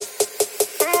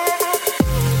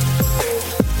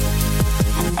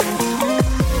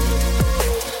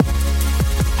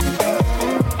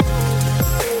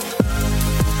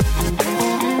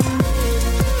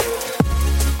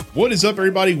What is up,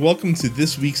 everybody? Welcome to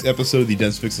this week's episode of the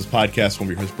Dense Pixels podcast. I'm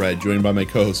your host, Brad, joined by my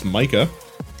co-host, Micah.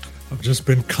 I've just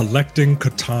been collecting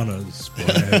katanas,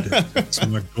 Brad. That's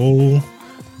my goal,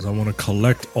 is I want to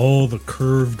collect all the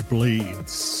curved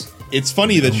blades. It's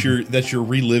funny that you're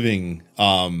reliving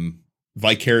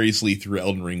vicariously through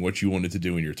Elden Ring what you wanted to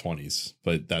do in your 20s,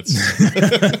 but that's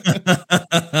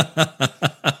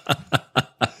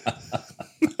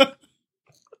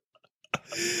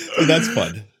but that's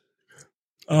fun.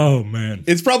 Oh man,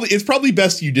 it's probably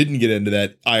best you didn't get into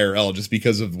that IRL, just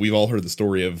because we've all heard the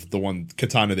story of the one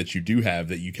katana that you do have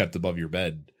that you kept above your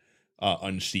bed,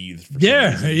 unsheathed.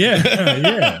 Yeah.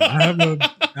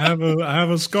 I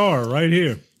have a scar right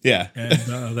here. Yeah,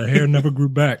 and the hair never grew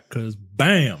back because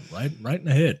bam, right in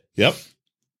the head. Yep.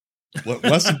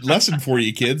 Lesson for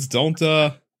you kids. Don't.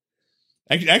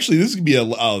 Actually, this could be a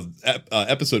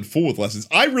episode full with lessons.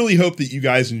 I really hope that you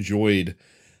guys enjoyed,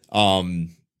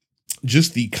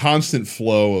 just the constant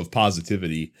flow of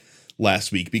positivity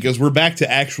last week, because we're back to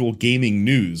actual gaming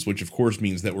news, which of course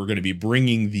means that we're going to be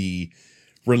bringing the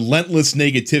relentless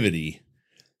negativity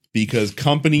because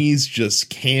companies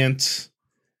just can't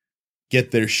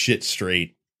get their shit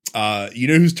straight. You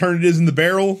know whose turn it is in the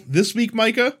barrel this week,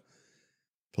 Micah?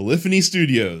 Polyphony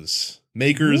Studios,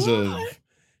 makers of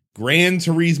Gran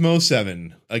Turismo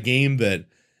 7, a game that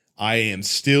I am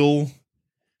still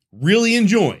really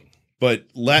enjoying. But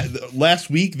last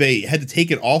week, they had to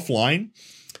take it offline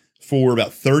for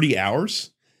about 30 hours.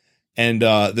 And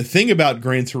the thing about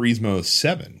Gran Turismo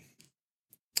 7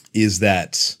 is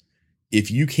that if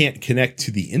you can't connect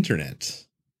to the internet,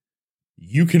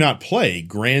 you cannot play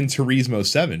Gran Turismo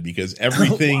 7 because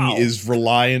everything is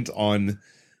reliant on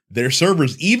their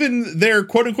servers. Even their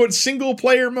quote-unquote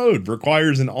single-player mode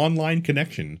requires an online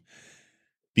connection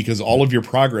because all of your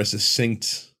progress is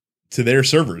synced to their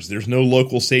servers. There's no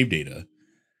local save data.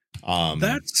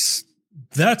 That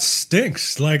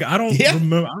stinks. Like I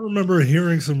remember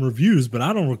hearing some reviews, but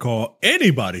I don't recall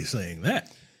anybody saying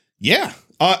that. Yeah.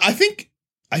 I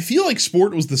feel like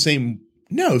Sport was the same.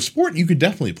 No, Sport you could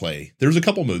definitely play. There's a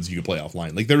couple modes you could play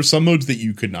offline. Like there were some modes that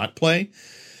you could not play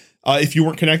if you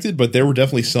weren't connected, but there were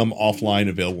definitely some offline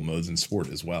available modes in Sport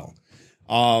as well.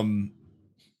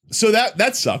 So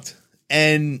that sucked.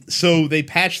 And so they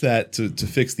patched that to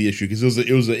fix the issue because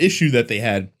it was an issue that they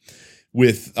had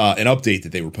with an update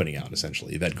that they were putting out,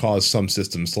 essentially, that caused some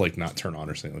systems to like not turn on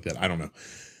or something like that. I don't know.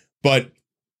 But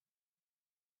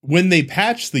when they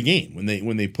patched the game, when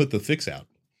they put the fix out,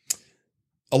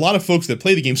 a lot of folks that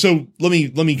play the game. So let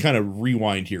me kind of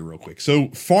rewind here real quick. So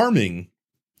farming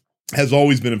has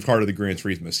always been a part of the Gran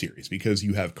Turismo series because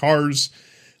you have cars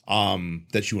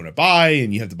that you want to buy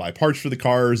and you have to buy parts for the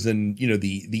cars, and you know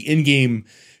the in-game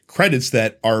credits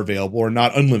that are available are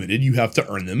not unlimited. You have to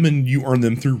earn them, and you earn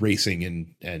them through racing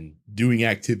and doing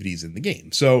activities in the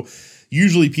game. So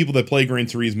usually people that play Gran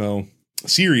Turismo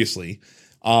seriously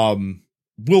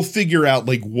will figure out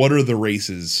like what are the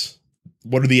races,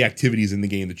 what are the activities in the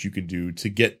game that you can do to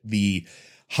get the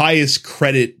highest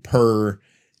credit per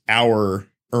hour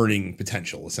earning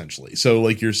potential, essentially. So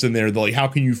like you're sitting there, like how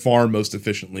can you farm most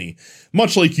efficiently,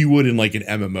 much like you would in like an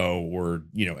MMO or,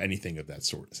 you know, anything of that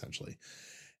sort, essentially.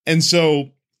 And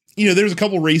so, you know, there's a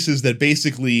couple races that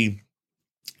basically,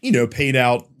 you know, paid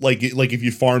out like if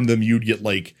you farmed them, you'd get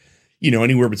like, you know,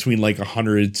 anywhere between like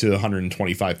 100 to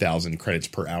 125,000 credits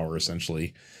per hour,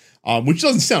 essentially. Which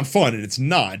doesn't sound fun, and it's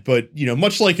not. But, you know,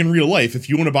 much like in real life, if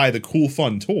you want to buy the cool,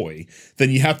 fun toy, then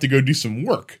you have to go do some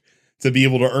work to be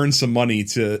able to earn some money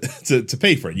to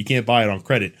pay for it. You can't buy it on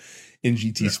credit in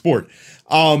GT Sport.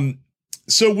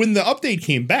 So when the update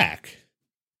came back,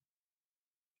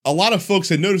 a lot of folks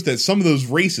had noticed that some of the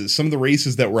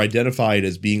races that were identified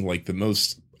as being like the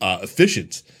most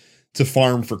efficient to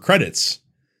farm for credits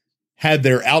had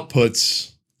their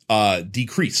outputs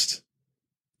decreased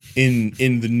in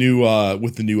the new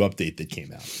with the new update that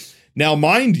came out. Now,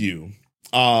 mind you,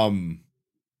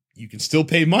 you can still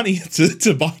pay money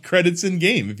to buy credits in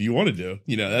game if you want to do.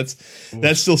 You know, that's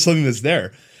still something that's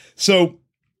there. So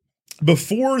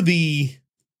there's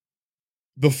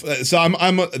an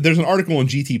article on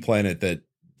GT Planet that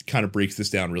kind of breaks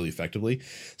this down really effectively.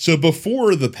 So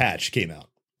before the patch came out,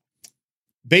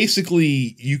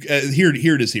 basically you here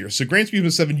it is here. So Gran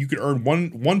Turismo 7, you could earn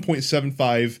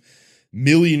 1.75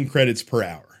 million credits per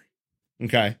hour.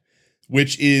 Okay.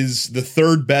 Which is the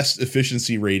third best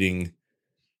efficiency rating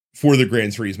for the Gran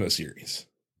Turismo series.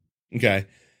 Okay.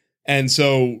 And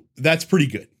so that's pretty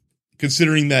good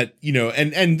considering that, you know,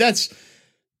 and that's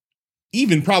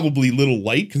even probably little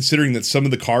light considering that some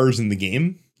of the cars in the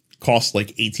game cost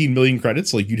like 18 million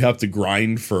credits. Like you'd have to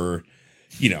grind for,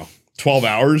 you know, 12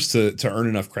 hours to earn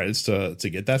enough credits to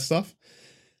get that stuff.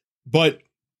 But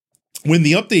when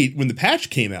the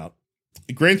patch came out,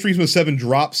 Gran Turismo 7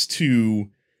 drops to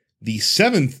the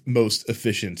seventh most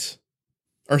efficient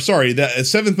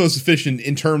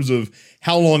in terms of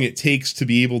how long it takes to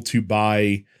be able to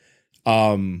buy,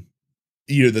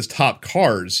 this top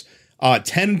cars.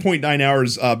 10.9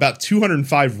 hours, about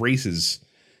 205 races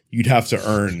you'd have to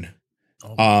earn,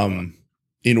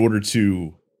 in order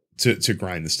to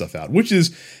grind this stuff out, which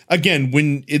is, again,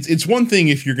 when it's one thing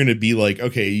if you're going to be like,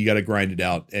 okay, you got to grind it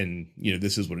out and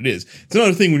this is what it is. It's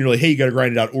another thing when you're like, hey, you got to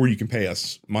grind it out or you can pay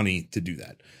us money to do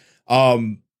that.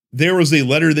 There was a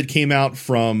letter that came out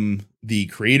from the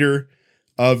creator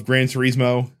of Gran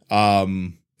Turismo,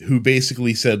 who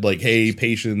basically said like, hey,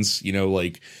 patience,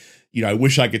 I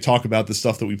wish I could talk about the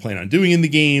stuff that we plan on doing in the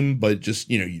game, but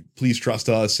just, please trust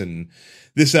us and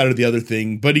this, that, or the other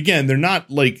thing. But again, they're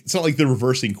not like, it's not like they're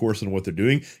reversing course on what they're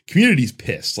doing. Community's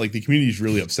pissed. Like the community's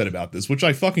really upset about this, which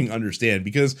I fucking understand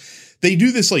because they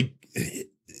do this like,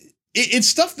 it's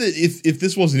stuff that if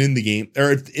this wasn't in the game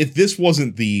or if this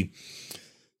wasn't the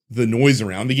noise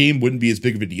around the game wouldn't be as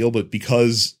big of a deal. But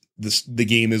because the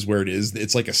game is where it is,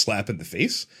 it's like a slap in the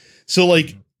face. So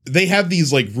like they have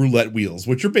these like roulette wheels,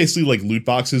 which are basically like loot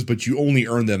boxes, but you only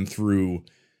earn them through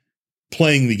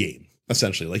playing the game.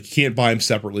 Essentially, like you can't buy them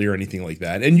separately or anything like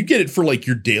that. And you get it for like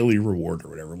your daily reward or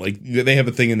whatever. Like they have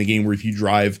a thing in the game where if you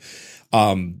drive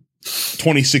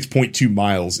 26.2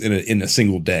 miles in a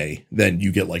single day, then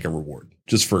you get like a reward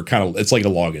just for it's like a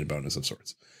login bonus of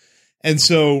sorts. And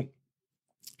so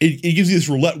it gives you this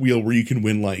roulette wheel where you can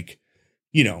win like,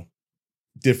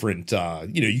 different,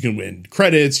 you can win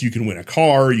credits, you can win a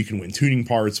car, you can win tuning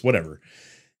parts, whatever.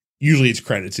 Usually it's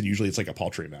credits and usually it's like a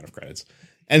paltry amount of credits.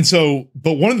 And so,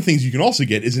 but one of the things you can also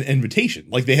get is an invitation.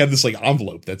 Like they have this like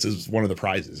envelope that says one of the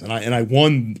prizes. And I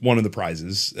won one of the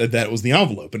prizes that was the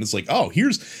envelope. And it's like, oh,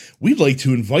 we'd like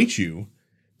to invite you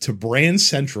to Brand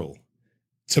Central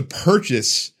to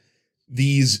purchase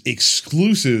these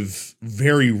exclusive,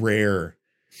 very rare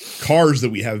cars that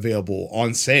we have available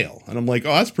on sale. And I'm like,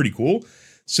 oh, that's pretty cool.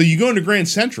 So you go into Brand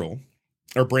Central.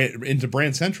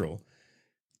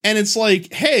 And it's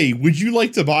like, hey, would you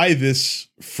like to buy this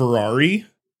Ferrari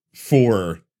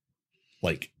for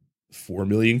like 4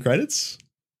 million credits?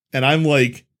 And I'm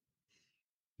like,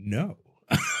 no,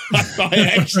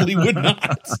 I actually would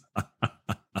not.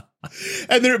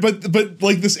 And there, but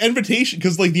like this invitation,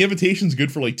 because like the invitation's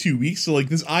good for like 2 weeks. So like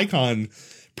this icon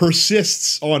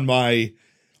persists on my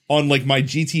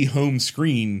GT home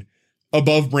screen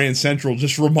above Brand Central,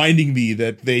 just reminding me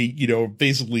that they,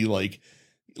 basically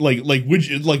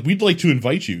we'd like to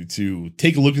invite you to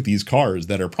take a look at these cars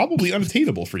that are probably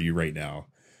unattainable for you right now.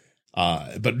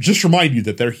 But just remind you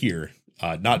that they're here,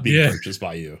 not being purchased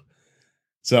by you.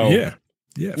 So yeah.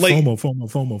 Like,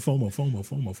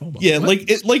 FOMO. Yeah. What?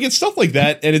 It's stuff like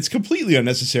that. And it's completely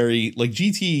unnecessary. Like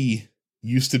GT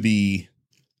used to be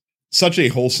such a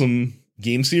wholesome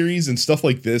game series, and stuff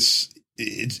like this,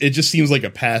 it just seems like a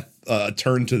path, a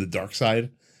turn to the dark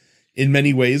side in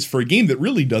many ways for a game that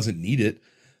really doesn't need it.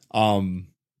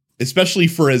 Especially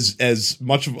for as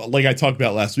much of, like I talked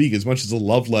about last week, as much as a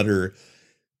love letter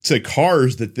to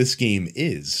cars that this game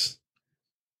is.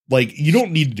 Like, you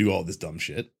don't need to do all this dumb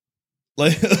shit.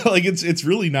 Like it's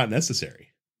really not necessary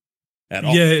at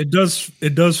all. Yeah, it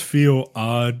does feel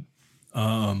odd.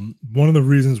 One of the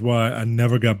reasons why I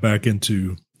never got back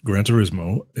into Gran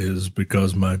Turismo is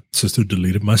because my sister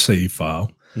deleted my save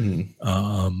file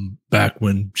back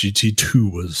when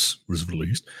GT2 was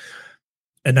released.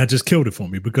 And that just killed it for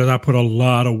me because I put a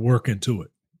lot of work into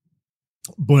it.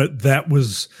 But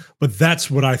that's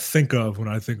what I think of when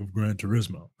I think of Gran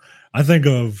Turismo. I think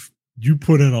of you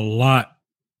put in a lot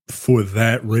for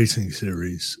that racing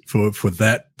series, for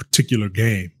that particular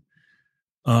game.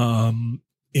 But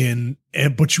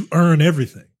you earn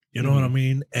everything. You know what I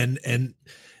mean? And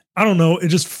I don't know, it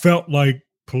just felt like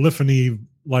Polyphony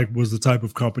was the type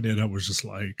of company that was just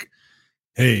like,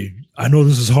 hey, I know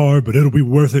this is hard, but it'll be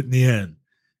worth it in the end.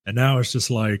 And now it's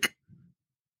just like,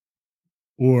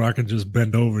 or I can just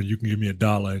bend over and you can give me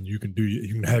 $1 and you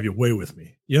can have your way with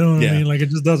me. You know what I mean? Like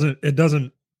it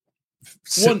doesn't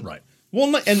sit right.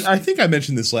 Well, and I think I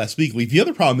mentioned this last week. Like, the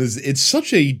other problem is it's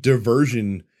such a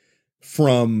diversion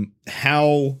from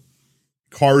how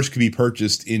cars could be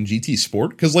purchased in GT Sport.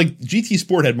 Because like GT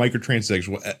Sport had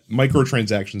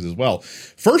microtransactions as well.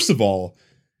 First of all,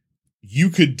 you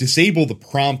could disable the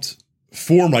prompt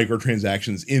for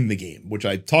microtransactions in the game, which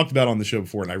I talked about on the show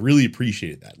before, and I really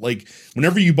appreciated that. Like,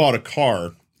 whenever you bought a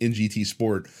car in GT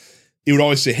Sport, it would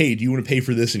always say, hey, do you want to pay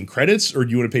for this in credits or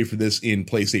do you want to pay for this in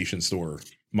PlayStation Store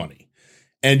money?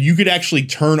 And you could actually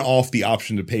turn off the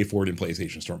option to pay for it in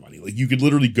PlayStation Store money. Like you could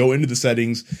literally go into the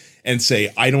settings and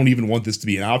say, I don't even want this to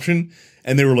be an option.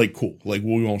 And they were like, cool, like,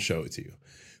 well, we won't show it to you.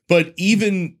 But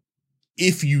even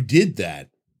if you did that,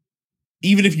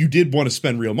 even if you did want to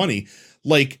spend real money,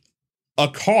 like a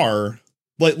car,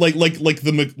 like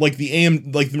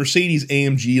the Mercedes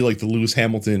AMG, like the Lewis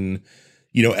Hamilton,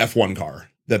 F1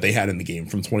 car that they had in the game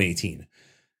from 2018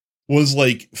 was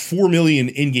like 4 million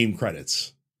in-game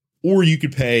credits. Or you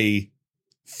could pay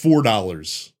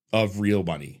 $4 of real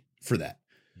money for that,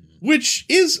 which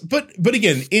is, but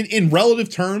again, in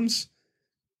relative terms,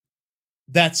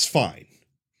 that's fine.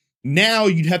 Now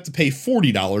you'd have to pay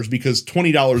 $40 because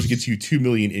 $20 gets you 2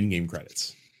 million in-game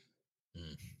credits.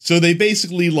 So they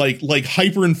basically like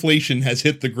hyperinflation has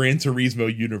hit the Gran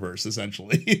Turismo universe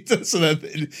essentially, so that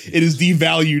it has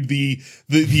devalued the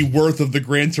worth of the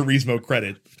Gran Turismo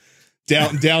credit.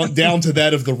 Down to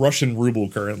that of the Russian ruble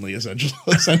currently,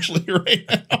 essentially right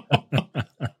now.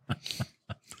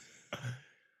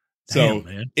 So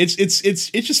damn, it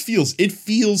just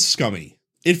feels scummy.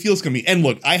 It feels scummy. And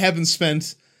look, I haven't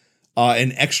spent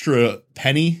an extra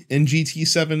penny in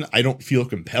GT7. I don't feel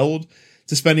compelled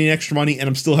to spend any extra money, and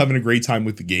I'm still having a great time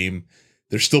with the game.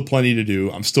 There's still plenty to do.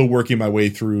 I'm still working my way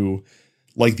through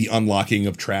like the unlocking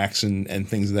of tracks and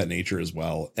things of that nature as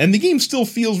well. And the game still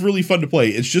feels really fun to play.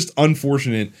 It's just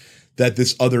unfortunate that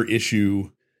this other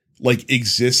issue like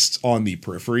exists on the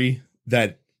periphery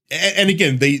that, and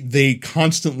again, they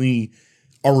constantly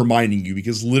are reminding you,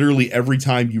 because literally every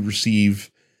time you receive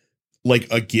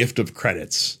like a gift of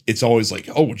credits, it's always like,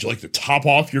 oh, would you like to top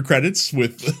off your credits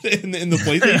with in the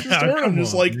PlayStation Store? I'm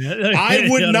just like, I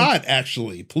would not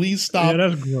actually. Please stop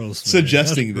that's gross,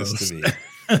 suggesting that's this to me.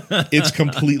 It's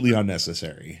completely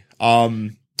unnecessary.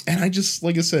 And I just,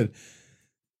 like I said,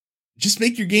 just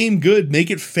make your game good,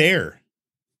 make it fair.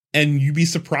 And you'd be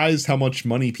surprised how much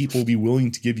money people will be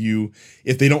willing to give you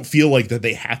if they don't feel like that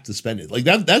they have to spend it. Like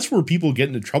that's where people get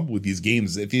into trouble with these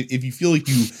games. If you feel like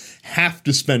you have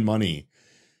to spend money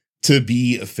to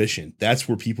be efficient, that's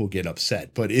where people get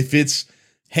upset. But if it's,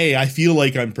 hey, I feel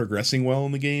like I'm progressing well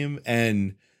in the game,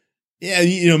 and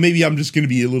yeah, maybe I'm just going to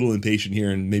be a little impatient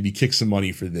here and maybe kick some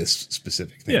money for this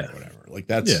specific thing or whatever. Like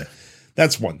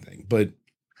that's one thing, but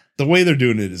the way they're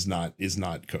doing it is not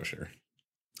kosher.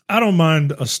 I don't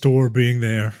mind a store being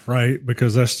there, right?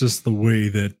 Because that's just the way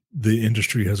that the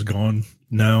industry has gone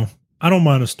now. I don't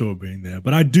mind a store being there,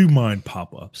 but I do mind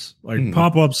pop-ups. Like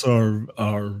pop-ups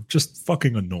are just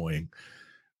fucking annoying.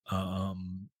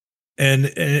 And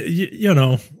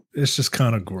it's just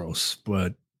kind of gross,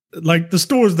 but like the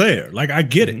store's there. Like I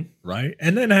get it, right?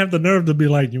 And then I have the nerve to be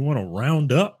like, you want to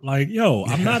round up? Like, yo,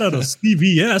 I'm not at a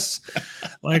CVS.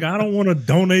 Like, I don't want to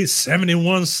donate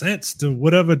 71 cents to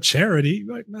whatever charity.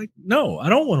 Like, no, I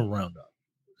don't want to round up.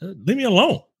 Leave me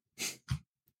alone.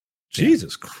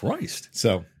 Jesus Christ.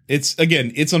 So it's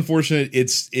unfortunate.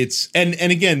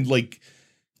 And again, like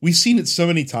we've seen it so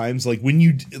many times. Like when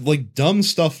you like dumb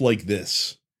stuff like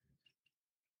this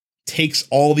takes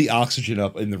all the oxygen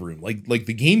up in the room. Like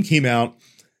the game came out,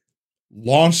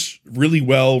 launched really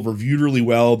well, reviewed really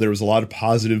well. There was a lot of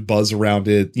positive buzz around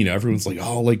it. Everyone's like,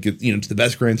 oh, like, it's the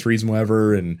best Gran Turismo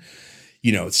ever. And,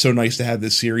 it's so nice to have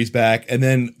this series back. And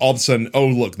then all of a sudden, oh,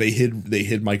 look, they hid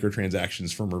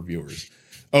microtransactions from reviewers.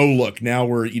 Oh, look, now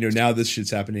now this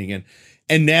shit's happening again.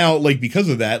 And now, like, because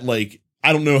of that, like,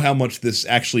 I don't know how much this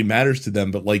actually matters to them,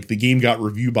 but like the game got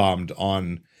review bombed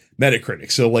on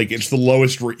Metacritic. So like it's the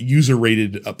lowest user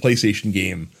rated PlayStation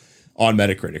game on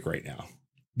Metacritic right now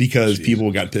because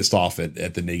people got pissed off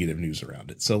at the negative news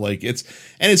around it. So like it's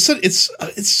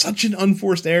such an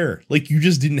unforced error. Like you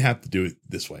just didn't have to do it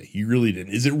this way. You really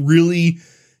didn't. Is it really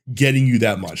getting you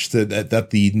that much that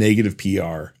the negative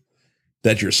PR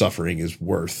that you're suffering is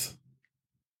worth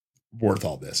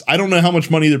all this? I don't know how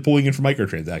much money they're pulling in for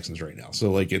microtransactions right now.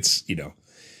 So like it's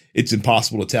it's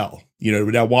impossible to tell.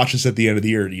 Now watch us at the end of the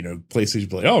year, PlayStation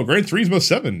play, oh, Gran Turismo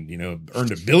 7,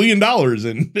 earned $1 billion in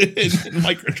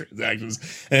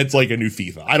microtransactions. And it's like a new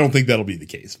FIFA. I don't think that'll be the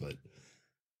case, but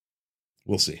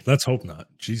we'll see. Let's hope not.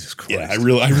 Jesus Christ. Yeah, I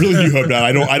really do hope not.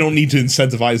 I don't need to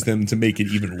incentivize them to make it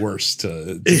even worse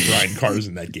to grind cars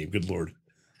in that game. Good Lord.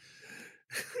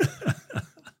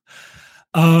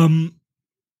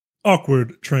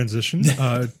 Awkward transition.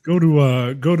 Go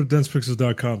to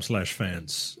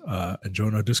densepixels.com/fans and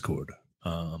join our Discord.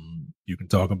 You can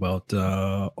talk about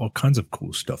all kinds of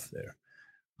cool stuff there.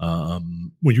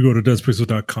 When you go to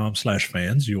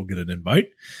densepixels.com/fans, you'll get an invite.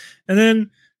 And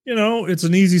then, it's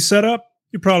an easy setup.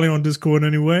 You're probably on Discord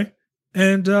anyway.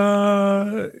 And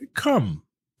come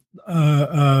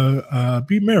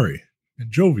be merry and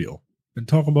jovial and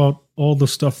talk about all the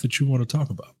stuff that you want to talk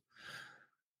about.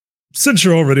 Since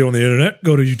you're already on the internet,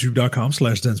 go to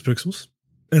youtube.com/densepixels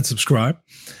and subscribe.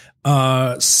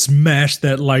 Smash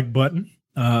that like button.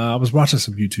 I was watching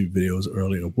some YouTube videos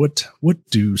earlier. What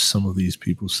do some of these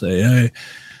people say? Hey,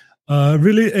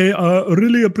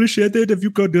 really appreciate it if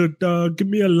you could give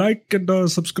me a like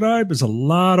and subscribe. There's a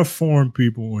lot of foreign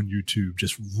people on YouTube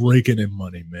just raking in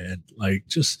money, man. Like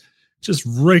just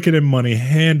raking in money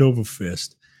hand over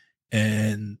fist.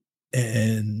 And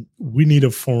we need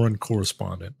a foreign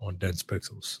correspondent on Dense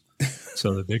Pixels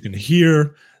so that they can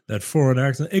hear that foreign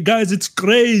accent. Hey guys, it's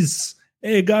Grace.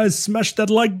 Hey guys, smash that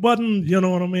like button. You know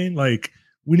what I mean? Like,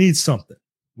 we need something.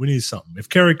 If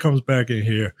Carrie comes back in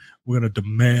here, we're going to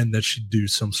demand that she do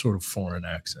some sort of foreign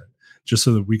accent just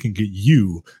so that we can get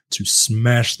you to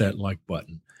smash that like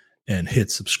button and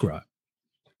hit subscribe.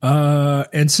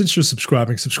 And since you're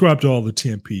subscribing, subscribe to all the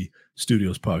TMP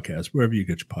Studios podcasts, wherever you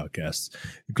get your podcasts,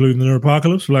 including the Nerd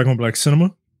Apocalypse, Black on Black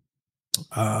Cinema,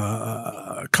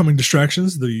 Coming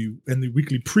Distractions, the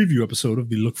weekly preview episode of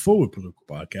the Look Forward Political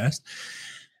Podcast.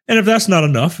 And if that's not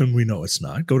enough, and we know it's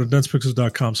not, go to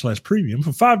densepixels.com/premium.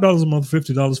 For $5 a month,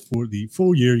 $50 for the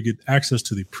full year, you get access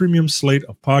to the premium slate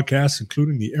of podcasts,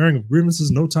 including the airing of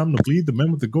Grievances, No Time to Bleed, The Men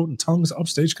with the Golden Tongues,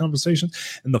 Upstage Conversations,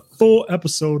 and the full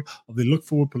episode of the Look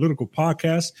Forward Political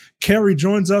Podcast. Carrie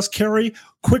joins us. Carrie,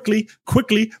 quickly,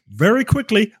 very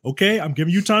quickly, okay? I'm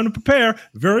giving you time to prepare.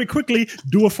 Very quickly,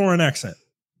 do a foreign accent.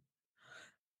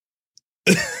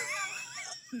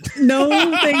 No,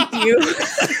 thank you.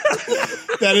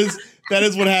 That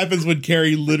is what happens when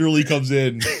Carrie literally comes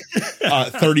in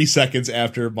 30 seconds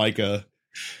after Micah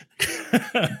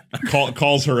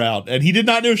calls her out, and he did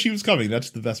not know she was coming. That's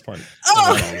the best part.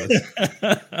 Oh.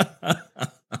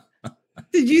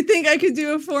 Did you think I could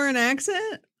do a foreign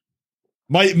accent?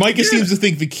 Micah seems to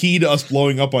think the key to us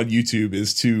blowing up on YouTube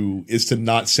is to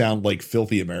not sound like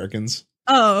filthy Americans.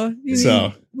 Oh,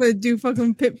 would do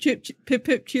fucking pip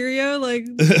cheerio? Like,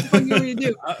 what the fuck you want me to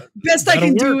do? Best I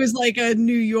can do is like a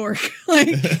New York. Like,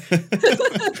 I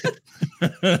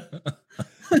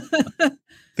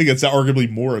think that's arguably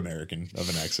more American of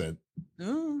an accent.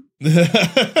 Oh.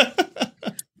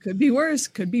 Could be worse.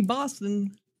 Could be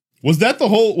Boston. Was that the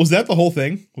whole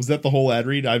thing? Was that the whole ad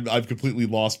read? I've completely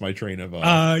lost my train of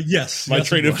yes. My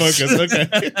train of focus. Okay.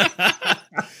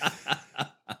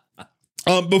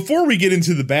 Before we get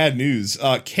into the bad news,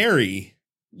 Carrie,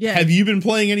 have you been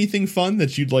playing anything fun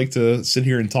that you'd like to sit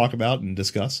here and talk about and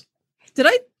discuss? Did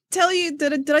I tell you?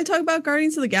 Did I talk about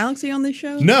Guardians of the Galaxy on this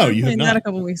show? No, you have not. That a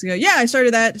couple of weeks ago. Yeah, I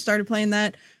started playing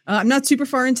that. I'm not super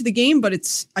far into the game, but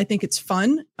I think it's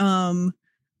fun.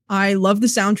 I love the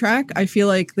soundtrack. I feel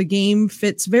like the game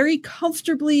fits very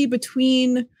comfortably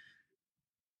between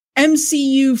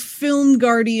MCU film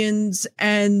Guardians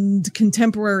and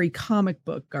contemporary comic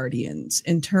book Guardians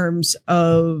in terms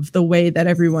of the way that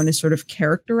everyone is sort of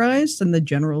characterized and the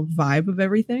general vibe of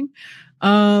everything.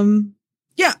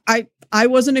 Yeah, I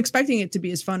wasn't expecting it to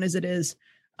be as fun as it is.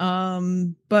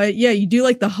 But yeah, you do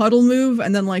like the huddle move,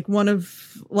 and then like one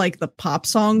of like the pop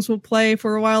songs will play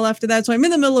for a while after that. So I'm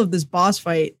in the middle of this boss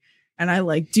fight and I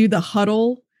like do the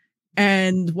huddle,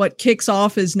 and what kicks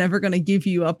off is Never Gonna Give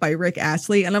You Up by Rick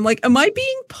Astley. And I'm like, am I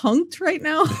being punked right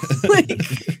now?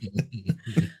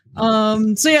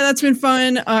 So yeah, that's been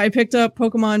fun. I picked up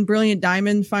Pokemon Brilliant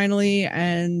Diamond finally.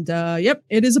 And yep,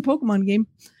 it is a Pokemon game.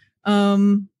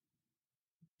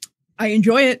 I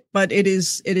enjoy it, but it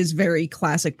is very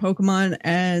classic Pokemon.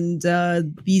 And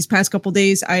these past couple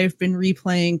days, I've been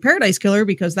replaying Paradise Killer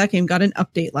because that game got an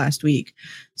update last week.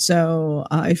 So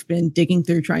I've been digging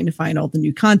through trying to find all the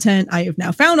new content. I have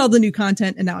now found all the new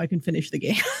content, and now I can finish the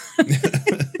game.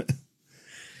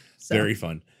 So, very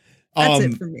fun. That's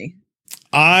it for me.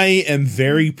 I am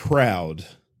very proud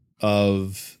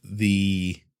of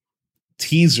the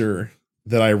teaser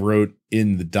that I wrote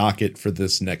in the docket for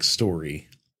this next story,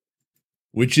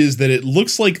 which is that it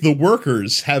looks like the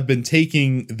workers have been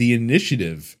taking the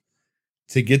initiative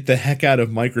to get the heck out of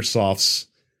Microsoft's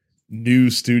new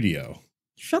studio.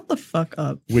 Shut the fuck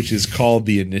up. Which is called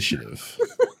The Initiative.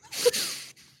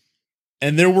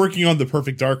 And they're working on the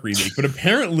Perfect Dark remake, but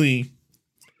apparently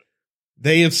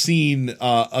they have seen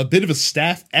a bit of a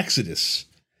staff exodus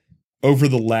over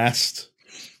the last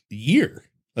year,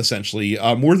 essentially.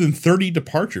 More than 30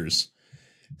 departures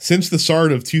since the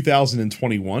start of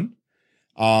 2021.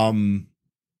 And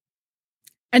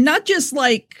not just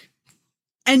like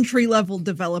entry-level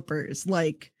developers,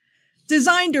 like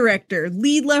design director,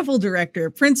 lead level director,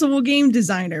 principal game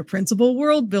designer, principal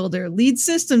world builder, lead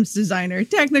systems designer,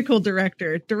 technical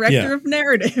director, director of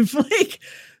narrative, like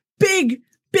big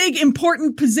big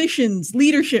important positions,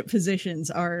 leadership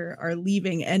positions are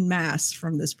leaving en masse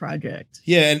from this project.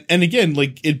 Yeah, and again,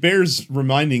 like, it bears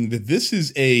reminding that this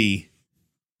is a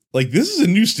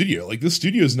new studio. Like, this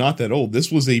studio is not that old.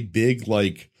 This was a big,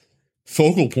 like,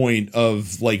 focal point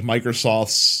of, like,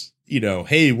 Microsoft's,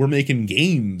 hey, we're making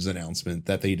games announcement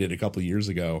that they did a couple years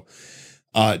ago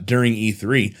during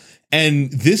E3.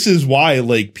 And this is why,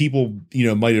 like, people,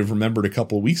 might have remembered a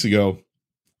couple of weeks ago,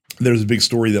 there was a big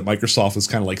story that Microsoft was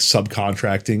kind of like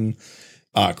subcontracting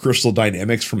Crystal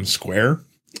Dynamics from Square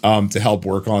to help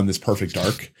work on this Perfect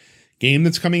Dark game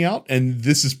that's coming out. And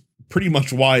this is pretty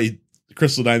much why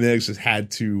Crystal Dynamics has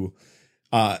had to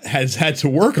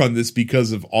work on this,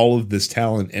 because of all of this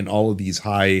talent and all of these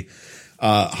high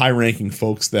ranking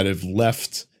folks that have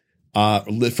left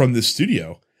from this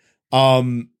studio.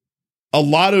 A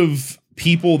lot of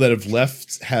people that have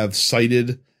left have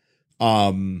cited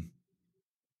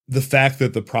the fact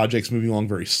that the project's moving along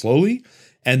very slowly,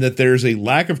 and that there's a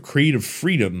lack of creative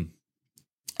freedom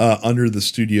under the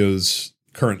studio's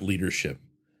current leadership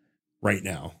right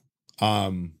now.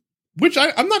 Which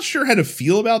I'm not sure how to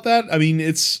feel about that. I mean,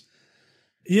 it's...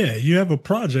 Yeah, you have a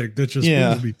project that you're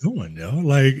supposed to be doing,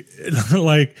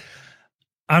 Like,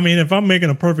 I mean, if I'm making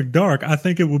a Perfect Dark, I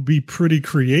think it would be pretty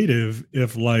creative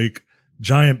if, like,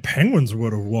 giant penguins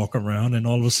were to walk around and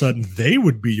all of a sudden they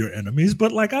would be your enemies.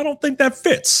 But, like, I don't think that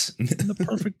fits in the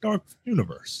Perfect Dark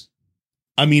universe.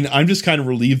 I mean, I'm just kind of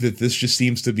relieved that this just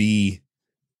seems to be,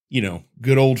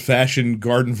 good old fashioned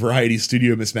garden variety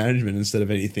studio mismanagement instead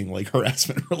of anything like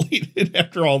harassment related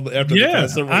after the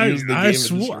past several years of the game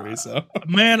industry. So.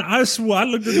 Man, I swore, I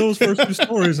looked at those first two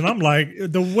stories and I'm like,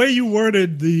 the way you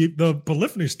worded the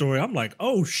Polyphony story, I'm like,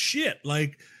 oh shit.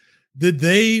 Like, did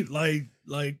they like,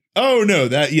 oh no,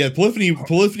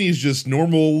 Polyphony is just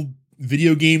normal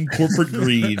video game corporate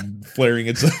greed flaring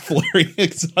its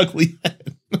ugly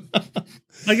head.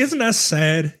 Like, isn't that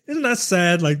sad? Isn't that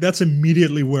sad? Like, that's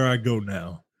immediately where I go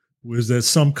now, was that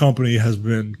some company has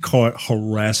been caught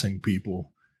harassing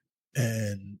people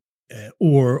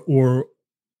or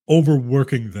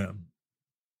overworking them.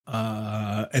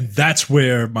 And that's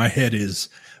where my head is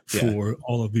for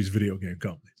all of these video game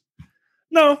companies.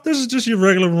 No, this is just your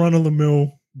regular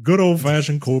run-of-the-mill, good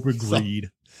old-fashioned corporate greed.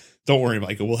 Don't worry,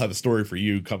 Michael. We'll have a story for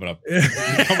you coming up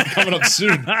coming up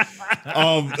soon.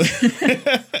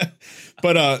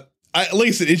 But like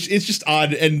I said, it's just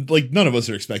odd, and like none of us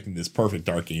are expecting this Perfect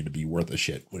Dark game to be worth a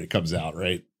shit when it comes out,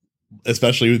 right?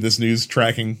 Especially with this news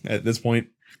tracking at this point.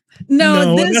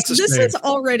 No, this has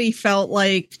already felt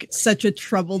like such a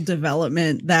troubled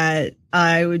development that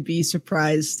I would be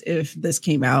surprised if this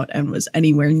came out and was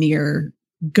anywhere near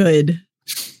good,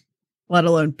 let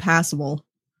alone passable.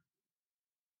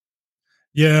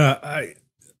 Yeah,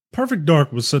 Perfect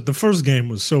Dark was the first game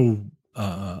was so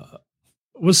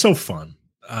fun.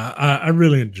 I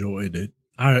really enjoyed it.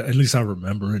 At least I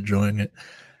remember enjoying it,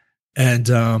 and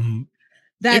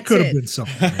it could have been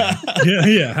something.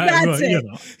 Yeah. That's it.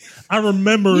 I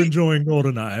remember enjoying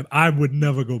GoldenEye. I would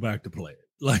never go back to play it.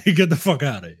 Like, get the fuck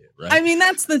out of here. Right? I mean,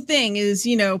 that's the thing is,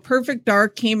 Perfect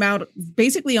Dark came out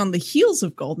basically on the heels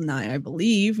of GoldenEye, I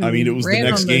believe. I mean, it was the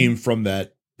next game from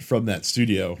that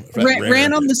studio.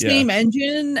 Ran on the same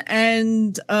engine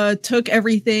and took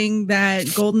everything that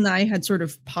GoldenEye had sort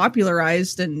of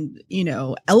popularized and,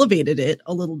 elevated it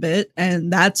a little bit.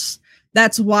 And that's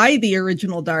why the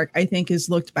original Dark, I think, is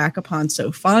looked back upon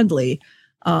so fondly,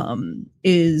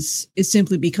 is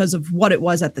simply because of what it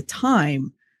was at the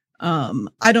time.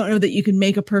 I don't know that you can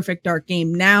make a Perfect Dark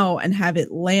game now and have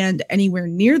it land anywhere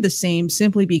near the same,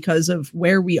 simply because of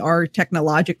where we are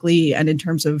technologically and in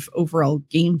terms of overall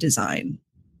game design.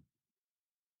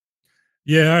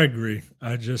 Yeah, I agree.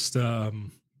 I just, I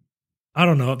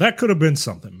don't know. That could have been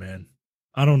something, man.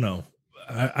 I don't know.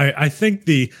 I think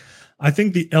the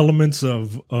elements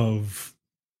of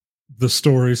the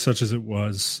story, such as it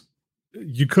was,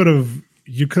 you could have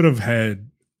had.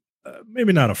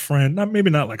 Maybe not maybe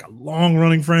not like a long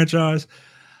running franchise,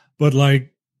 but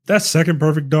like that second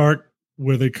Perfect Dark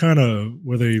where they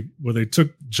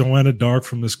took Joanna Dark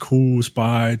from this cool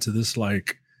spy to this,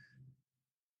 like,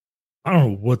 I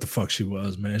don't know what the fuck she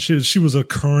was, man. She was a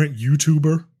current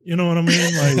YouTuber. You know what I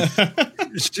mean? Like,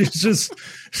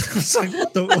 it's like,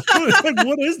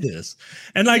 what is this?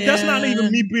 And like, that's not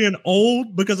even me being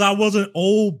old, because I wasn't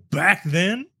old back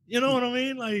then. You know what I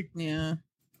mean? Like, yeah.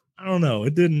 I don't know.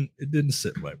 It didn't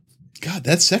sit right. God,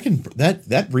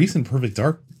 that recent Perfect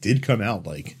Dark did come out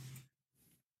like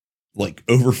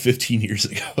over 15 years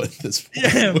ago at this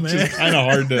point, which is kind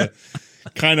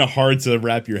of hard to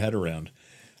wrap your head around.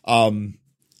 I don't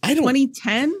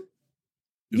 2010.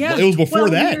 Yeah, it was before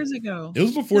 12 that. years ago. It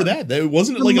was before No. that. It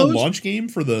wasn't The like a most- launch game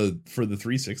for the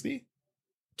 360.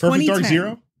 Perfect Dark 2010.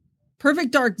 Zero.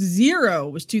 Perfect Dark Zero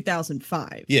was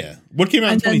 2005. Yeah. What came out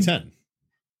in And then 2010?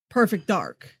 Perfect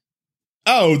Dark.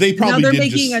 Oh, they probably Now they're did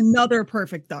making just, another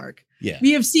Perfect Dark. yeah.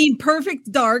 We have seen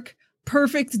Perfect Dark,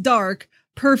 Perfect Dark,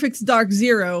 Perfect Dark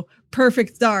Zero,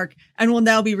 Perfect Dark, and will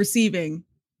now be receiving,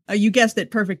 you guessed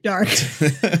it, Perfect Dark.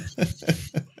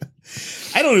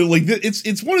 I don't know. Like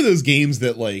it's one of those games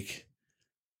that like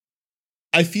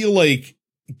I feel like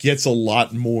gets a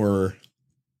lot more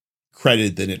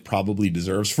credit than it probably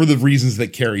deserves for the reasons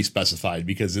that Carrie specified,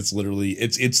 because it's literally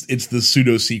it's the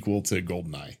pseudo sequel to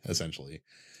GoldenEye, essentially.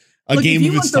 A Look, game if you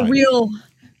of want its the time.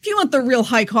 if you want the real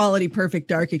high quality Perfect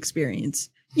Dark experience,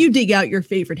 you dig out your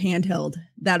favorite handheld.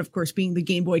 That, of course, being the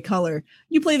Game Boy Color.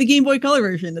 You play the Game Boy Color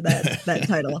version of that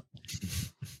title,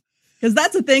 because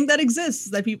that's a thing that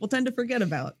exists that people tend to forget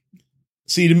about.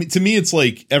 See, to me, it's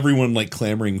like everyone like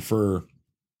clamoring for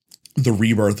the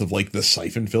rebirth of like the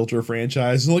Siphon Filter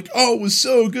franchise. Like, oh, it was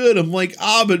so good. I'm like,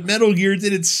 but Metal Gear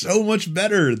did it so much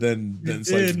better than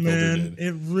Siphon Filter did.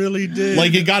 It really did.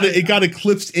 Like it got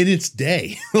eclipsed in its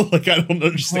day. Like I don't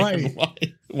understand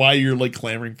why you're like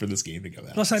clamoring for this game to come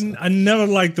out. Plus, I never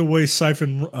liked the way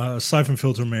Siphon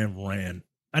Filter Man ran.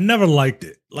 I never liked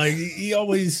it. Like he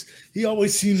always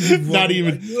seemed to not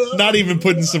even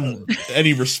putting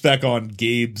any respect on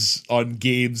Gabe's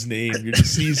name. You're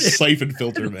just he's Siphon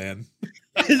Filter Man.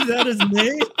 Is that his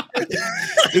name?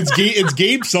 It's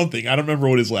Gabe something. I don't remember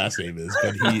what his last name is,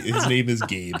 but his name is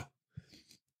Gabe.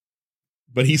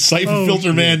 But he's Siphon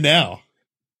Filter Man now.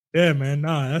 Yeah, man.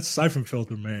 Nah, that's Siphon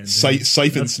Filter Man. Siphon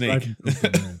that's Snake. Siphon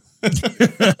Filter Man.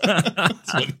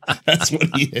 that's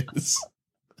what he is.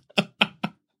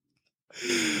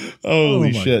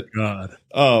 Holy shit. God.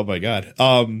 Oh my god.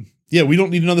 Yeah, we don't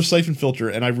need another Siphon Filter,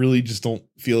 and I really just don't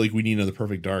feel like we need another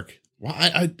Perfect Dark. Well,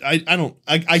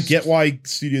 I get why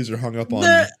studios are hung up on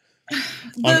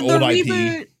old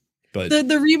IP, but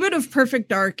the reboot of Perfect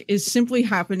Dark is simply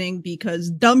happening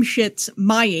because dumb shits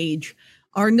my age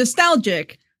are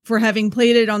nostalgic for having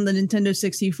played it on the Nintendo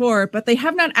 64, but they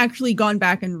have not actually gone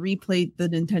back and replayed the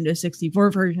Nintendo 64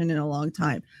 version in a long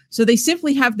time. So they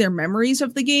simply have their memories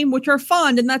of the game, which are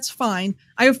fond, and that's fine.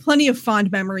 I have plenty of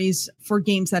fond memories for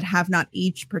games that have not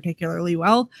aged particularly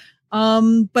well.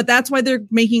 But that's why they're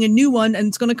making a new one, and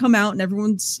it's going to come out, and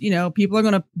everyone's, people are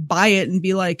going to buy it and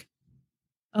be like,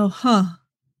 oh,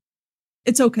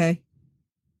 it's okay.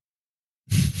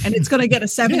 And it's going to get a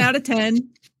 7 out of 10.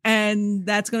 And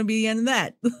that's going to be the end of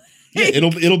that. Yeah,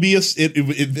 it'll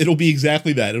be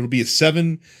exactly that. It'll be a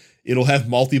 7. It'll have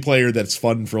multiplayer that's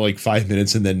fun for like 5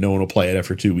 minutes, and then no one will play it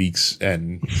after 2 weeks,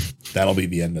 and that'll be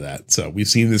the end of that. So we've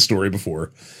seen this story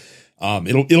before.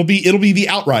 It'll be the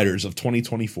Outriders of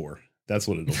 2024. That's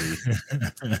what it'll be.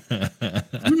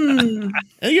 And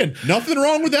again, nothing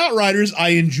wrong with Outriders. I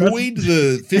enjoyed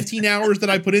the 15 hours that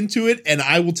I put into it, and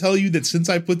I will tell you that since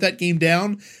I put that game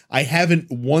down, I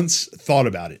haven't once thought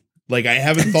about it. Like I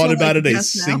haven't thought about it a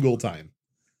single time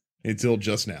until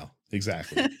just now.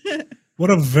 Exactly. What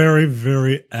a very,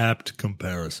 very apt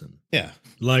comparison. Yeah.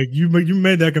 Like you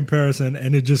made that comparison,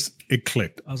 and it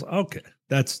clicked. I was like, okay,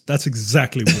 that's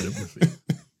exactly what it would be.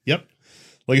 Yep.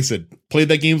 Like I said, played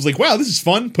that game, was like, wow, this is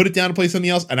fun. Put it down to play something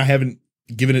else, and I haven't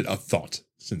given it a thought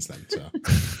since then. So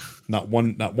not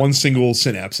one single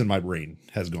synapse in my brain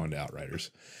has gone to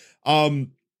Outriders. Well,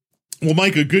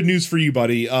 Micah, good news for you,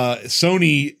 buddy.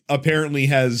 Sony apparently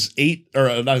has 8,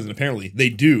 or not apparently, they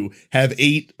do have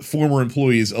 8 former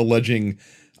employees alleging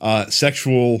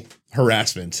sexual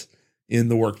harassment in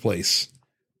the workplace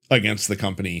against the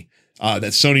company. That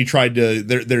Sony tried to,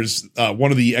 there's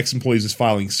one of the ex-employees is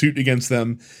filing suit against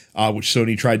them, which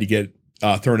Sony tried to get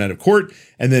thrown out of court.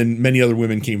 And then many other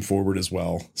women came forward as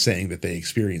well, saying that they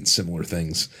experienced similar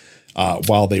things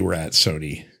while they were at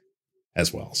Sony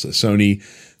as well. So Sony,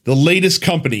 the latest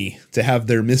company to have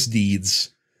their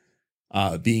misdeeds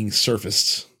being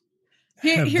surfaced.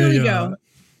 Here we go.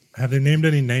 Have they named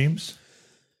any names?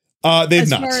 They've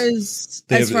not. As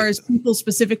far as people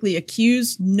specifically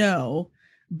accused, no.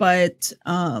 But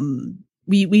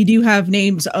we do have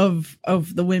names of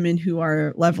the women who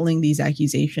are leveling these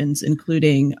accusations,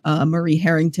 including Marie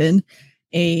Harrington,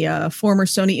 a former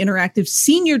Sony Interactive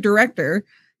senior director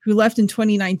who left in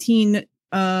 2019,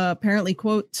 apparently,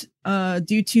 quote,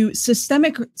 due to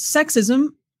systemic sexism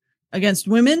against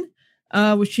women,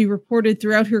 which she reported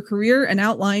throughout her career and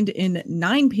outlined in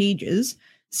 9 pages.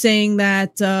 Saying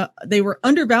that they were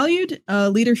undervalued.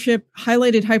 Leadership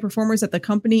highlighted high performers at the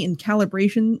company in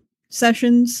calibration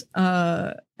sessions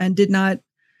and did not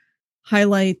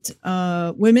highlight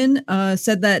women,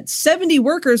 said that 70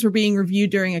 workers were being reviewed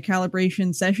during a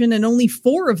calibration session and only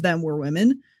 4 of them were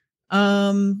women.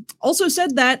 Also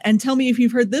said that, and tell me if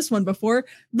you've heard this one before,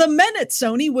 the men at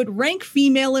Sony would rank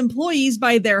female employees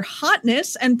by their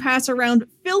hotness and pass around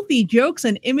filthy jokes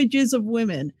and images of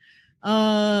women.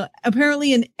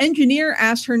 Apparently an engineer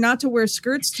asked her not to wear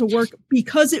skirts to work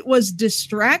because it was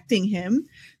distracting him.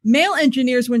 Male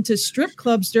engineers went to strip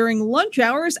clubs during lunch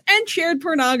hours and shared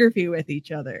pornography with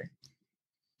each other.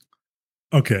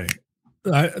 Okay.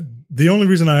 The only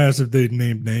reason I asked if they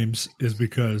named names is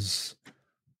because,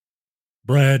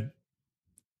 Brad,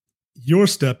 your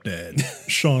stepdad,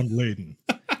 Sean Layden,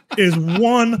 is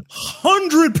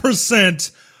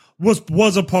 100%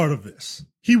 was a part of this.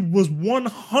 He was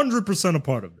 100% a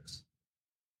part of this.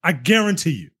 I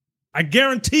guarantee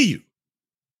you.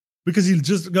 Because he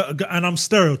just and I'm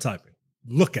stereotyping.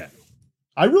 Look at it.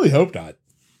 I really hope not.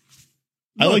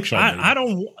 I like Sean. I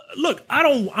don't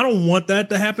want that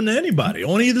to happen to anybody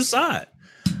on either side.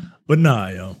 But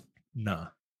nah. There's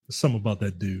something about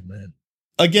that dude, man.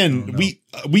 Again,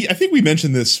 I think we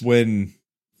mentioned this when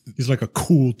he's like a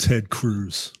cool Ted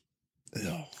Cruz.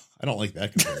 Oh, I don't like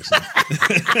that comparison.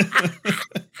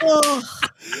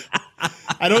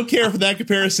 I don't care for that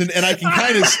comparison, and I can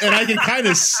kind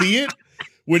of see it,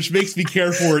 which makes me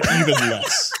care for it even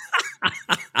less.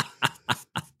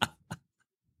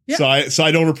 Yep. So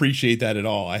I don't appreciate that at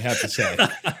all, I have to say.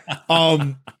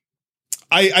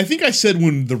 I think I said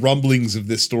when the rumblings of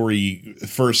this story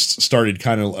first started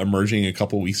kind of emerging a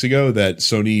couple weeks ago that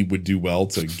Sony would do well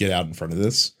to get out in front of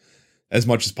this as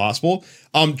much as possible.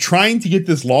 Trying to get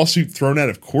this lawsuit thrown out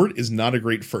of court is not a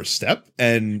great first step,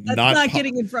 and that's not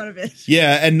getting in front of it.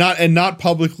 Yeah, and not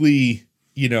publicly,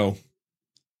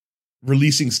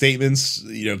 releasing statements,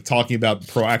 talking about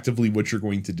proactively what you're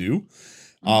going to do.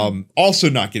 Also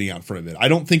not getting out in front of it. I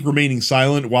don't think remaining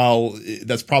silent, while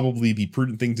that's probably the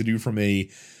prudent thing to do from a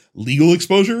legal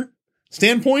exposure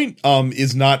standpoint,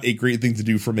 is not a great thing to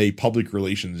do from a public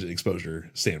relations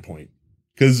exposure standpoint.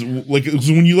 Because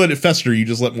when you let it fester, you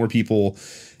just let more people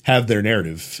have their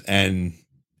narrative, and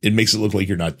it makes it look like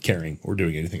you're not caring or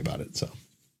doing anything about it. So,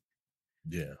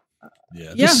 yeah,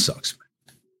 this sucks.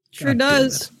 Sure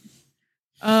does.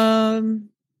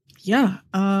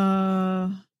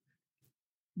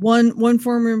 One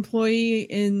former employee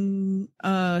in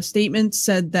a statement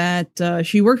said that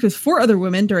she worked with 4 other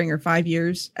women during her 5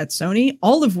 years at Sony,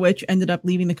 all of which ended up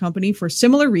leaving the company for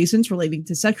similar reasons relating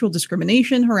to sexual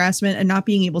discrimination, harassment, and not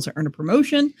being able to earn a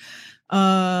promotion.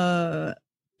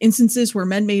 Instances where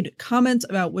men made comments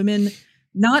about women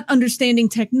not understanding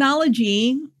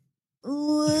technology.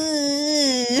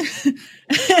 And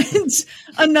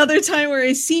another time where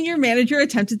a senior manager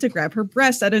attempted to grab her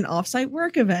breast at an offsite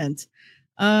work event.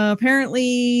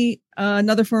 Apparently,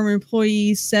 another former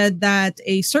employee said that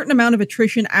a certain amount of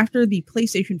attrition after the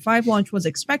PlayStation 5 launch was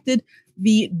expected.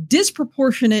 The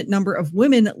disproportionate number of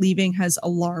women leaving has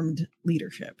alarmed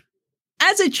leadership.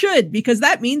 As it should, because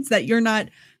that means that you're not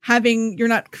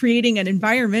creating an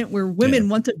environment where women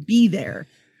want to be there.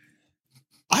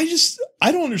 I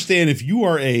don't understand if you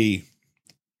are if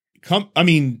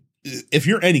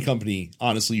you're any company,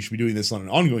 honestly, you should be doing this on an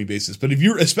ongoing basis. But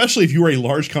especially if you are a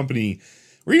large company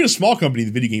or even a small company in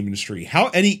the video game industry,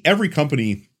 every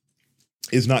company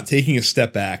is not taking a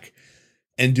step back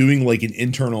and doing like an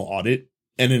internal audit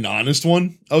and an honest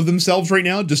one of themselves right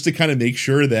now, just to kind of make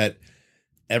sure that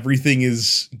everything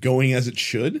is going as it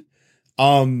should.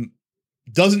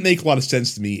 Doesn't make a lot of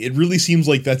sense to me. It really seems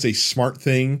like that's a smart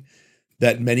thing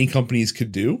that many companies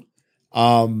could do.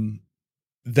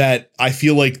 That I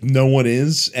feel like no one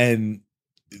is, and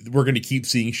we're going to keep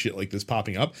seeing shit like this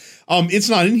popping up. It's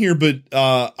not in here, but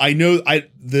I know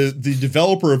the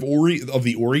developer of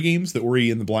the Ori games, the Ori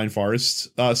and the Blind Forest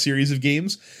series of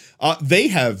games, they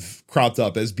have cropped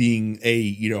up as being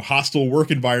a hostile work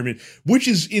environment, which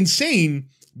is insane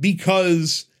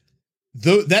because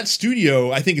that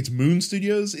studio, I think it's Moon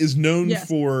Studios, is known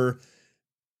for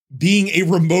being a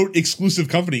remote exclusive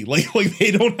company. Like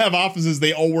they don't have offices,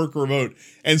 they all work remote,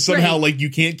 and somehow like you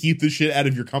can't keep this shit out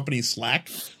of your company's Slack.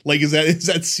 Like is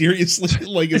that seriously,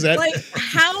 like is that like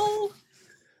how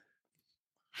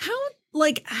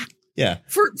like yeah,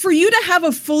 for you to have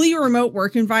a fully remote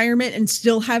work environment and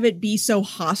still have it be so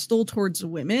hostile towards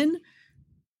women?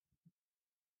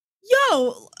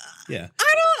 Yeah.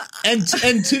 I don't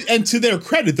and to their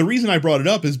credit, the reason I brought it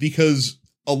up is because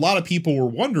a lot of people were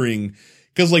wondering,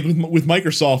 because like with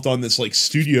Microsoft on this like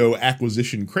studio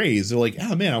acquisition craze, they're like,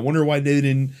 oh man, I wonder why they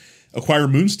didn't acquire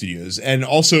Moon Studios. And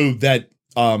also that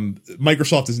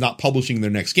Microsoft is not publishing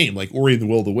their next game. Like Ori and the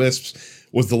Will of the Wisps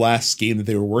was the last game that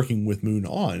they were working with Moon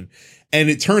on. And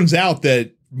it turns out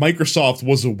that Microsoft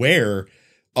was aware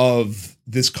of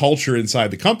this culture inside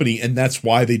the company, and that's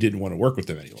why they didn't want to work with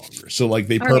them any longer. So like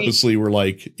they purposely were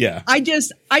like, yeah. I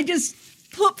just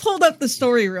pulled up the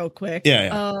story real quick.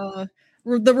 Yeah.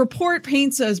 The report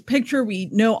paints a picture we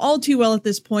know all too well at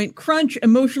this point. Crunch,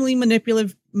 emotionally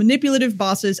manipulative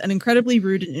bosses, and incredibly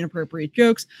rude and inappropriate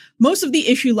jokes. Most of the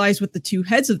issue lies with the two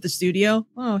heads of the studio.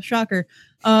 Oh, shocker.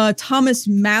 Thomas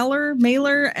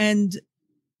Mahler and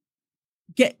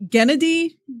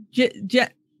Gennady,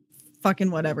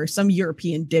 fucking whatever, some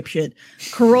European dipshit,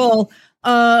 Carol,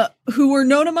 who were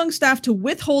known among staff to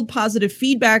withhold positive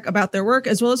feedback about their work,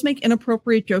 as well as make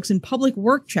inappropriate jokes in public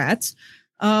work chats.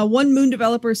 One Moon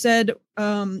developer said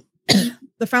the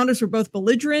founders were both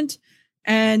belligerent,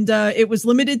 and it was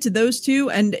limited to those two,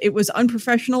 and it was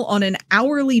unprofessional on an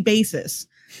hourly basis.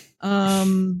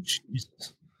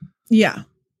 Jesus. Yeah.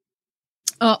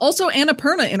 Also,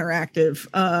 Annapurna Interactive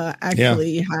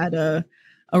actually had a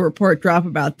report drop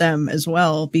about them as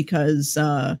well, because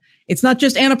it's not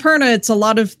just Annapurna, it's a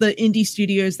lot of the indie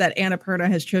studios that Annapurna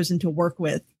has chosen to work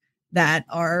with that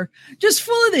are just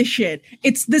full of this shit.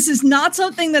 This is not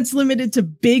something that's limited to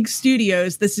big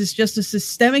studios. This is just a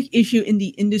systemic issue in the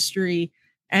industry.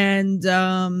 And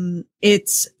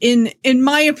it's in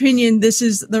my opinion, this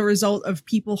is the result of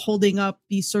people holding up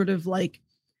these sort of like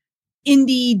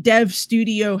indie dev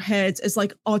studio heads as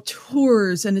like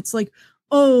auteurs. And it's like,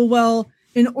 oh, well,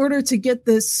 in order to get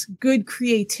this good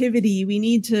creativity, we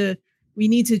need to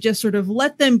just sort of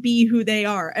let them be who they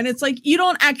are. And it's like, you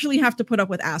don't actually have to put up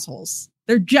with assholes.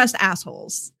 They're just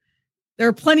assholes. There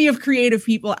are plenty of creative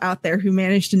people out there who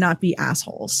manage to not be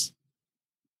assholes.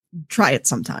 Try it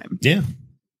sometime. Yeah.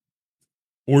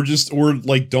 Or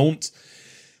don't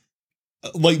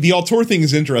like the auteur thing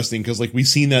is interesting because like we've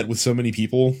seen that with so many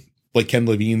people. Like Ken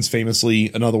Levine's famously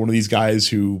another one of these guys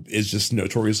who is just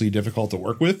notoriously difficult to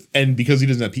work with. And because he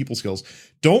doesn't have people skills,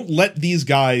 don't let these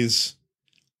guys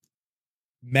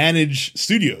manage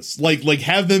studios. Like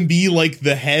have them be like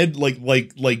the head,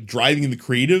 like driving the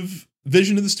creative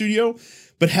vision of the studio,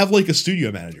 but have like a studio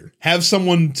manager. Have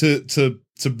someone to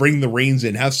bring the reins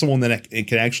in. Have someone that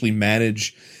can actually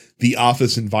manage the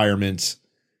office environment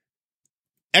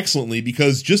excellently,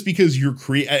 because just because you're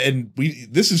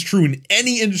this is true in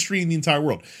any industry in the entire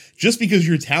world, just because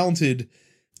you're talented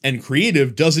and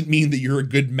creative doesn't mean that you're a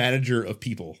good manager of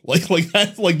people. Like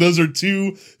that, like those are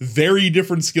two very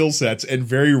different skill sets, and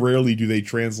very rarely do they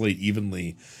translate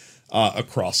evenly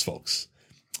across folks.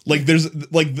 Like there's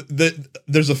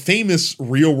a famous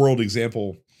real world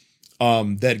example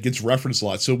that gets referenced a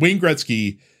lot. So Wayne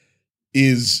Gretzky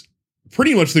is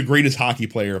pretty much the greatest hockey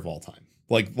player of all time.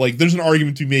 Like there's an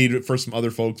argument to be made for some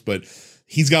other folks, but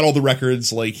he's got all the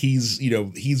records. Like he's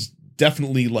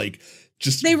definitely like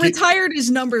just retired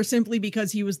his number simply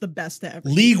because he was the best to ever.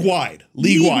 League wide.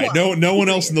 No one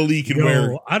else in the league can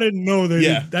wear. I didn't know that.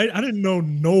 Yeah. I didn't know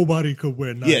nobody could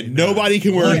wear 99. Yeah, nobody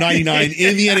can wear a 99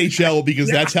 in the NHL because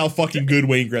that's how fucking good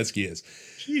Wayne Gretzky is.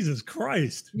 Jesus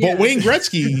Christ. But Wayne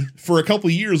Gretzky for a couple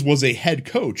of years was a head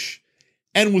coach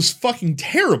and was fucking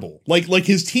terrible. Like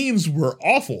his teams were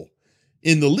awful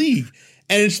in the league.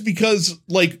 And it's because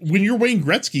like when you're Wayne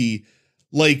Gretzky,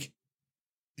 like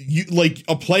you like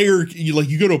a player,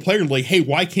 you go to a player like, hey,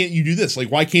 why can't you do this?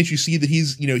 Like, why can't you see that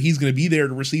he's going to be there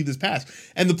to receive this pass?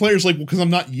 And the player's like, well, because I'm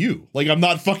not you. Like, I'm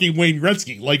not fucking Wayne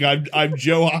Gretzky. Like, I'm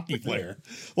Joe hockey player.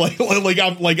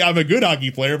 I'm a good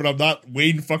hockey player, but I'm not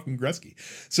Wayne fucking Gretzky.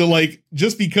 So like,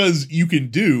 just because you can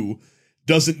do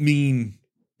doesn't mean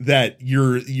that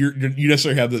you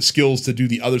necessarily have the skills to do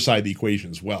the other side of the equation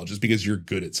as well, just because you're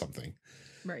good at something.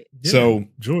 Right. Yeah. So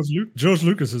George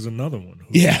Lucas is another one.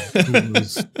 Who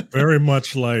was very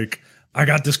much like, I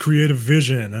got this creative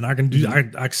vision and I can do,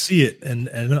 I see it.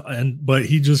 But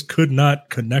he just could not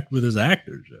connect with his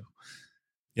actors.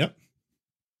 Yep.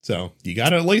 So you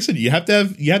gotta, like I said, you have to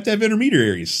have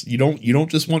intermediaries. You don't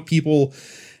just want people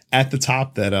at the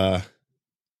top that,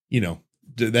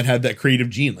 that had that creative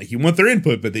gene. Like you want their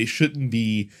input, but they shouldn't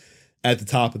be at the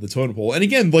top of the totem pole. And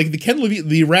again, like the Ken Levine,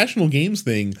 the Irrational Games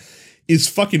thing is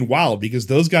fucking wild because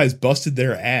those guys busted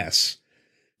their ass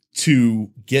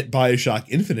to get BioShock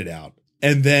Infinite out.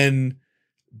 And then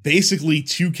basically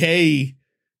 2K,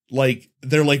 like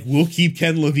they're like, we'll keep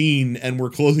Ken Levine and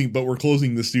we're closing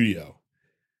the studio.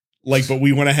 Like, but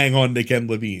we want to hang on to Ken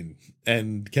Levine.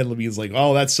 And Ken Levine's like,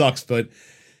 oh, that sucks, but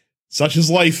such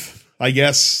is life, I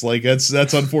guess. Like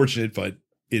that's unfortunate, but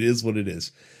it is what it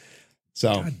is.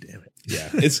 So God damn it. Yeah,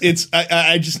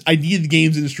 I need the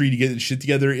games industry to get its shit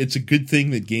together. It's a good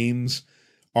thing that games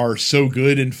are so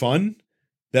good and fun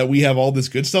that we have all this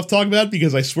good stuff to talk about,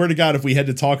 because I swear to God, if we had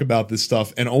to talk about this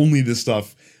stuff and only this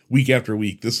stuff week after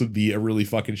week, this would be a really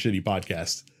fucking shitty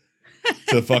podcast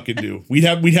to fucking do. We'd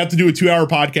have to do a 2-hour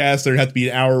podcast. There'd have to be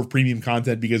an hour of premium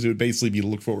content, because it would basically be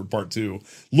Look Forward Part 2.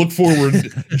 Look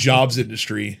Forward jobs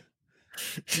industry.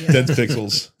 Dense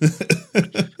Pixels.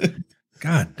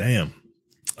 God damn.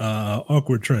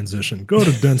 Awkward transition. Go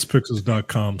to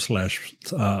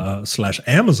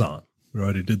densepixels.com/Amazon. We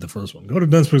already did the first one. Go to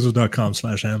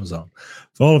densepixels.com/Amazon.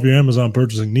 For all of your Amazon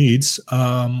purchasing needs,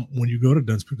 when you go to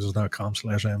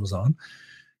densepixels.com/Amazon,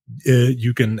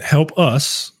 you can help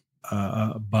us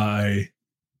by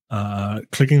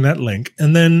clicking that link.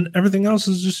 And then everything else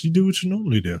is just you do what you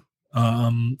normally do.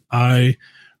 What did I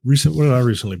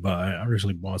recently buy? I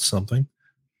recently bought something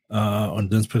on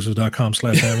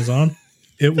densepixels.com/Amazon.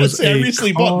 It was I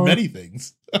recently bought many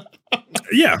things.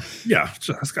 yeah.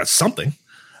 It's got something.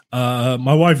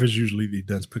 My wife is usually the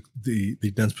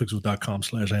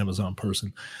densepixels.com/Amazon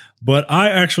person, but I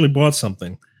actually bought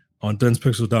something on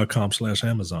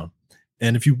densepixels.com/Amazon.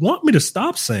 And if you want me to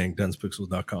stop saying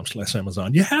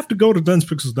densepixels.com/Amazon, you have to go to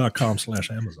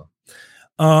densepixels.com/Amazon.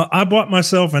 I bought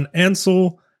myself an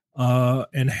Ansel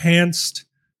enhanced.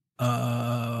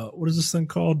 What is this thing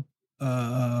called?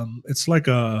 It's like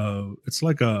a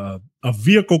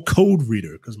vehicle code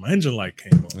reader, because my engine light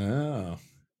came on. Oh.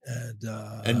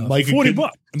 And Micah $40.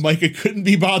 Micah couldn't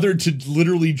be bothered to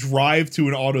literally drive to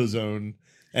an AutoZone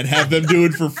and have them do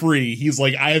it for free. He's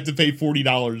like, I have to pay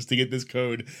 $40 to get this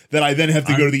code that I then have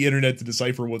to go to the internet to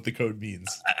decipher what the code means.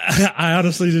 I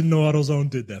honestly didn't know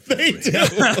AutoZone did that for They free.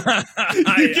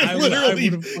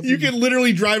 do. You can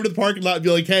literally drive to the parking lot and be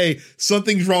like, hey,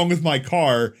 something's wrong with my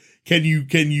car. Can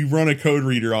you run a code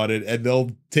reader on it? And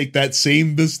they'll take that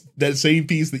same piece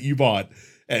that you bought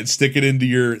and stick it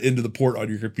into the port on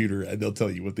your computer, and they'll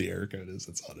tell you what the error code is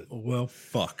that's on it. Well,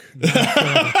 fuck.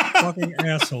 Fucking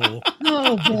asshole.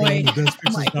 Oh boy.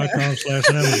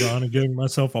 Densepixels.com/Amazon and getting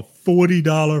myself a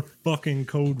 $40 fucking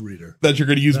code reader That you're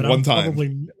going to use one time.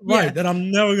 That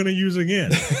I'm never going to use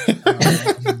again.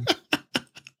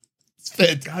 It's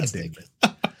fantastic.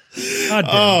 God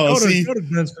damn it. Go to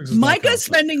densepixels.com. Micah's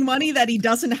spending money that he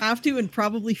doesn't have to and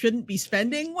probably shouldn't be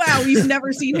spending. Wow, we've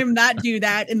never seen him do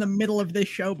that in the middle of this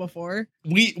show before.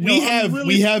 We have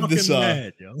this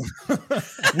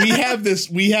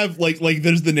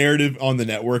there's the narrative on the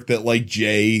network that like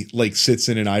Jay like sits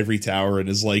in an ivory tower and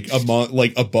is like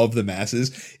above the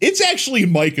masses. It's actually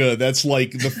Micah that's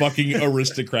like the fucking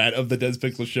aristocrat of the Dense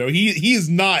Pixel show. He is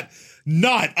not,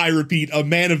 I repeat, a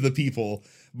man of the people.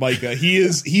 Micah,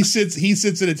 he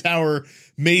sits in a tower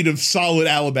made of solid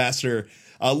alabaster,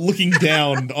 looking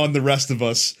down on the rest of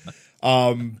us,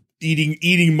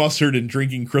 eating mustard and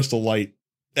drinking Crystal Light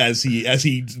as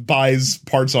he buys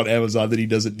parts on Amazon that he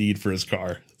doesn't need for his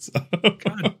car. So.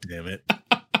 God damn it!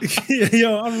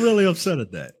 Yo, I'm really upset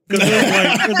at that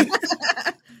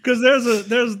because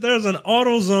there's an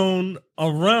AutoZone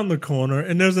around the corner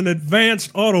and there's an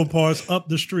Advanced Auto Parts up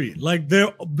the street. Like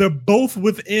they're both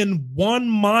within 1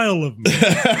 mile of me.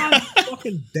 God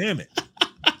fucking damn it!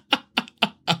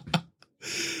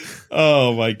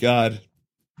 Oh my god!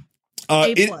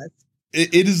 It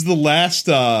is the last.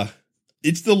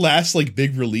 It's the last like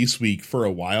big release week for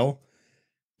a while,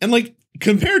 and like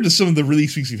compared to some of the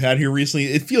release weeks we've had here recently,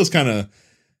 it feels kind of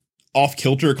off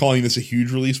kilter calling this a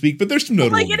huge release week, but there's some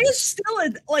notable. It is still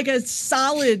a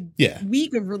solid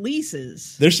week of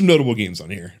releases. There's some notable games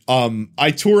on here.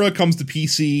 Itura comes to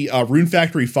PC. Rune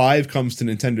Factory 5 comes to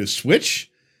Nintendo Switch.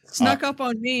 Snuck up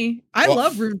on me. I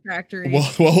love Rune Factory.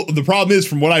 Well, the problem is,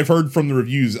 from what I've heard from the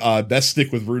reviews, best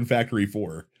stick with Rune Factory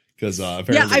 4. Because I've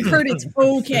heard it's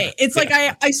okay. It's like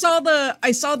I saw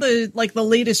the like the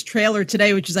latest trailer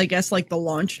today, which is I guess like the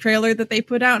launch trailer that they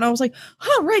put out, and I was like,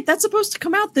 oh right, that's supposed to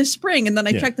come out this spring. And then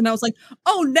I checked and I was like,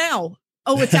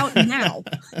 it's out now.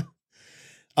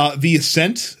 The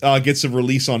Ascent gets a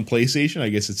release on PlayStation. I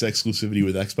guess its exclusivity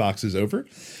with Xbox is over.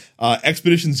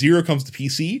 Expedition Zero comes to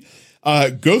PC.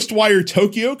 Ghostwire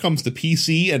Tokyo comes to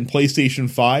PC and PlayStation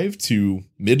 5 to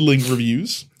middling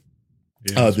reviews.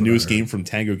 Yeah, the newest game from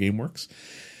Tango Gameworks.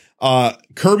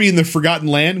 Kirby and the Forgotten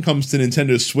Land comes to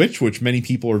Nintendo Switch, which many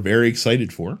people are very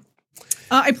excited for.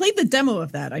 I played the demo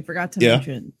of that. I forgot to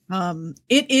mention.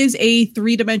 It is a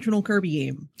 3-dimensional Kirby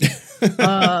game.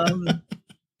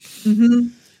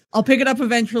 I'll pick it up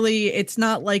eventually. It's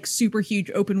not like super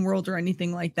huge open world or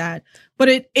anything like that, but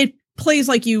it plays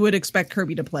like you would expect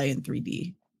Kirby to play in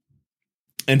 3D.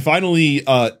 And finally,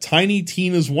 Tiny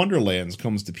Tina's Wonderlands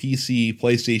comes to PC,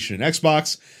 PlayStation, and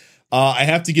Xbox. I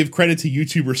have to give credit to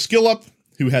YouTuber SkillUp,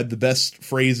 who had the best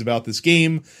phrase about this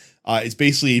game. It's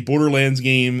basically a Borderlands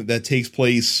game that takes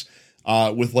place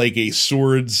with like a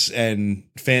swords and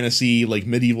fantasy, like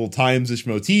medieval times-ish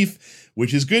motif,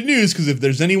 which is good news because if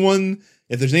there's anything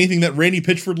that Randy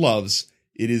Pitchford loves,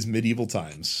 it is medieval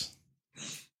times.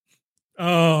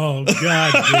 Oh,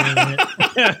 God damn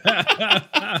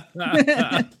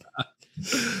it.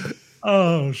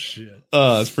 Oh, shit.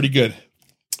 It's pretty good.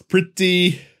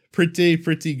 Pretty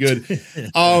good.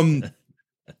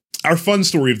 Our fun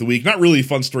story of the week, not really a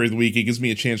fun story of the week. It gives me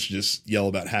a chance to just yell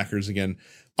about hackers again.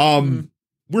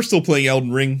 We're still playing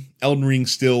Elden Ring. Elden Ring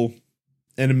still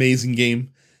an amazing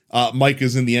game. Mike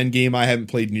is in the end game. I haven't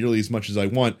played nearly as much as I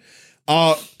want.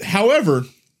 However,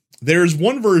 there's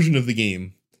one version of the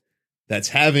game that's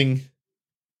having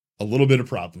a little bit of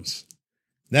problems.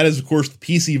 That is, of course, the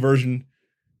PC version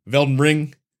of Elden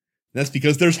Ring. That's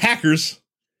because there's hackers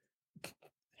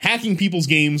hacking people's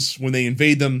games when they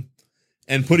invade them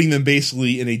and putting them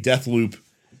basically in a death loop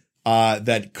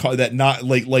that not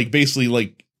like basically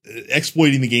like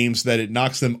exploiting the game so that it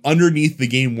knocks them underneath the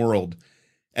game world.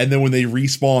 And then when they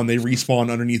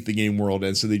respawn underneath the game world.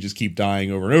 And so they just keep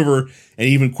dying over and over. And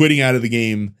even quitting out of the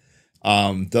game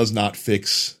does not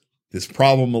fix this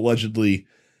problem, allegedly.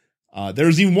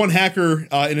 There's even one hacker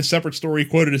in a separate story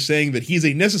quoted as saying that he's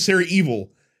a necessary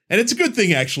evil. And it's a good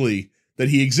thing, actually, that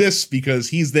he exists because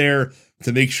he's there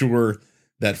to make sure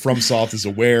that FromSoft is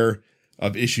aware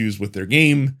of issues with their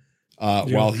game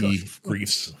while he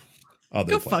griefs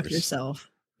other players. Go fuck yourself.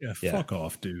 Yeah, fuck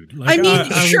off, dude. Like,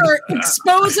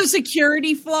 expose a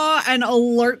security flaw and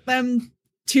alert them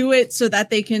to it so that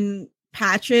they can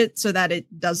patch it so that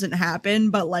it doesn't happen.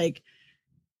 But like,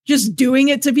 just doing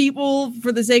it to people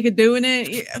for the sake of doing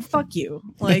it, fuck you.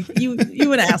 Like, you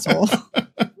an asshole.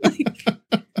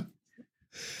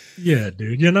 Yeah,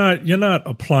 dude, you're not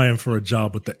applying for a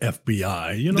job with the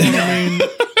FBI. You know what I mean?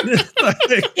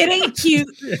 It ain't cute.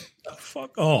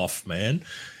 Fuck off, man.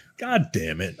 God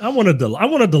damn it! I wanted to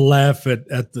laugh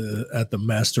at the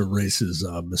Master Race's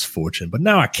misfortune, but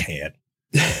now I can't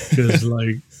because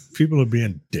like people are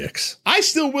being dicks. I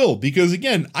still will because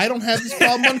again, I don't have this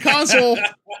problem on console.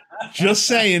 Just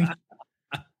saying,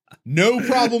 no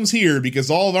problems here because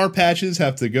all of our patches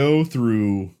have to go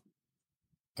through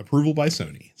approval by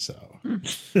Sony, so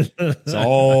it's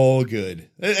all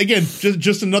good. Again,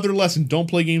 just another lesson: don't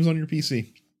play games on your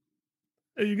PC.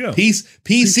 There you go.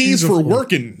 PCs for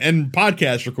working and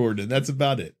podcast recording. That's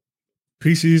about it.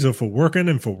 PCs are for working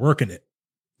and for working it.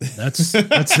 That's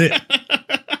it.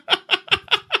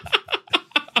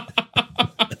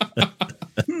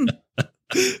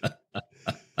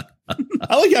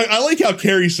 I like how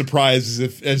Carrie's surprised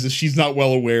as if she's not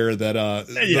well aware that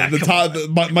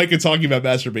Micah talking about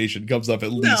masturbation comes up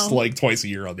at least like twice a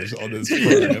year on this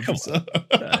program.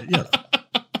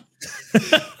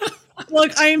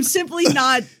 Look, I am simply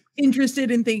not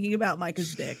interested in thinking about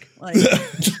Micah's dick. Like, we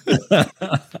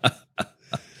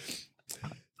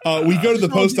go to the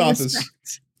post office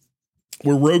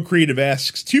where Rogue Creative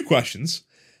asks two questions.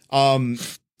 And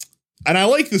I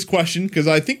like this question because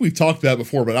I think we've talked about it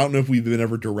before, but I don't know if we've been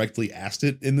ever directly asked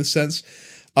it in this sense.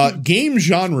 Game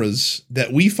genres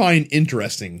that we find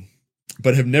interesting,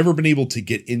 but have never been able to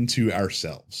get into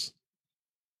ourselves.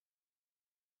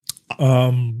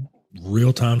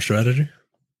 Real-time strategy.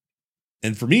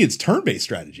 And for me, it's turn-based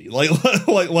strategy.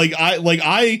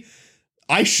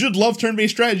 I should love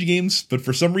turn-based strategy games, but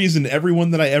for some reason,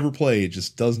 everyone that I ever play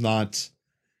just does not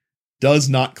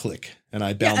click. And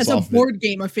I bounce off as a board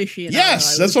game aficionado.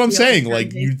 Yes, that's what I'm saying.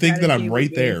 Like, you'd think that I'm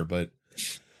right there, but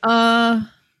I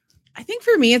think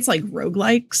for me it's like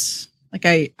roguelikes. Like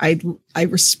I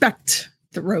respect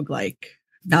the roguelike.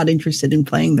 Not interested in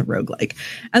playing the roguelike.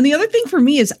 And the other thing for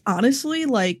me is honestly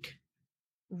like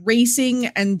racing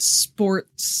and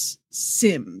sports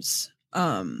sims.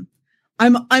 I'm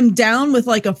down with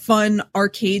like a fun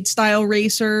arcade style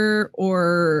racer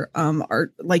or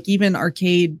like even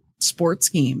arcade sports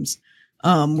games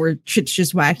where shit's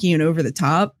just wacky and over the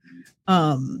top.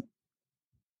 I,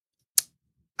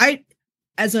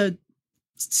 as a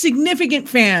significant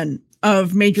fan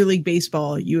of Major League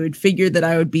Baseball, you would figure that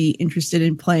I would be interested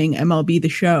in playing MLB The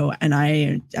Show, and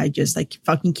I just like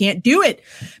fucking can't do it.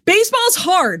 Baseball's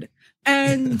hard,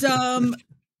 and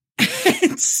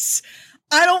it's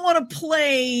I don't want to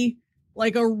play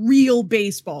like a real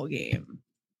baseball game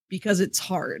because it's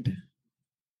hard.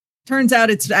 Turns out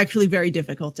it's actually very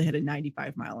difficult to hit a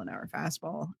 95-mile-an-hour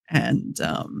fastball, and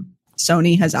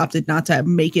Sony has opted not to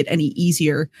make it any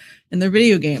easier in their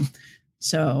video game.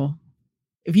 So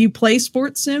if you play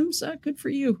sports sims, good for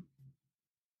you.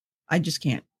 I just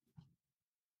can't.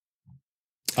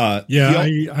 I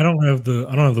don't have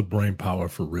the brain power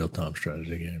for real-time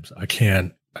strategy games. I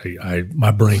can't.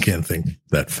 My brain can't think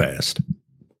that fast.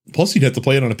 Plus, you'd have to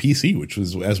play it on a PC, which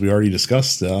was, as we already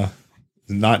discussed,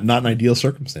 not an ideal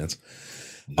circumstance.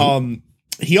 Nope.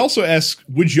 He also asks,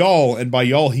 would y'all, and by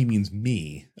y'all he means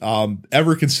me,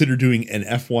 ever consider doing an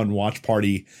F1 watch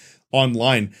party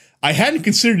online? I hadn't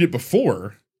considered it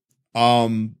before,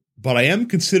 but I am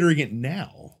considering it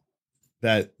now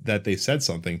that they said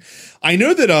something. I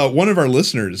know that one of our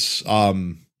listeners,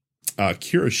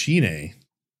 Kiroshine,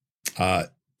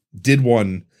 did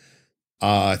one,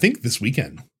 I think this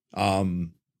weekend.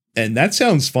 And that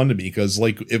sounds fun to me because,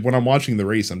 like, when I'm watching the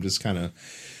race, I'm just kind of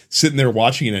sitting there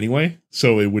watching it anyway.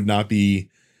 So it would not be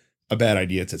a bad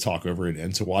idea to talk over it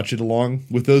and to watch it along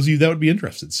with those of you that would be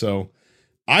interested. So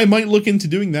I might look into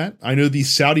doing that. I know the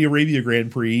Saudi Arabia Grand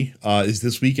Prix is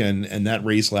this weekend, and that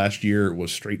race last year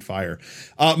was straight fire.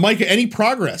 Micah, any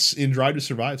progress in Drive to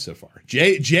Survive so far?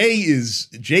 Jay is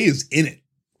in it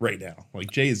right now.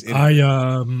 Like, Jay is in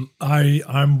it.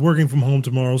 I'm working from home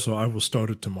tomorrow, so I will start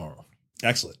it tomorrow.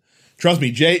 Excellent. Trust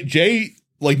me, Jay,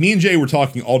 like, me and Jay were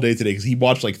talking all day today because he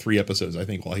watched like 3 episodes, I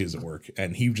think, while he was at work,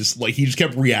 and he just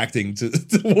kept reacting to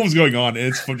what was going on, and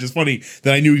it's just funny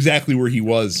that I knew exactly where he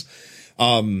was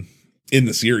in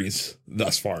the series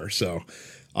thus far. So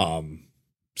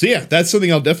yeah, that's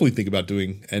something I'll definitely think about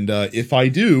doing, and if I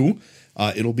do,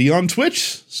 it'll be on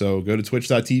Twitch. So go to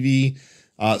twitch.tv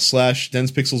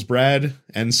 /DensePixelsBrad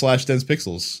and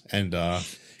 /DensePixels, and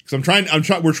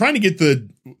because we're trying to get the,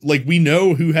 like, we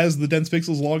know who has the Dense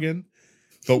Pixels login,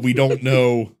 but we don't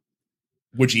know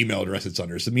which email address it's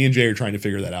under. So me and Jay are trying to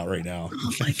figure that out right now.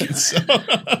 Oh my God.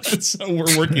 so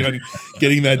we're working on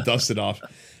getting that dusted off.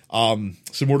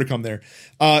 So more to come there.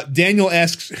 Daniel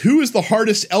asks, who is the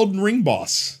hardest Elden Ring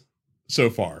boss so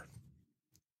far?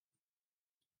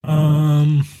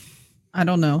 I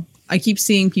don't know. I keep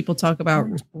seeing people talk about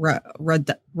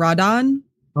Radon.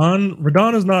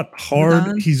 Radon is not hard.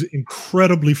 Radon? He's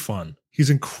incredibly fun.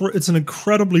 It's an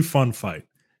incredibly fun fight.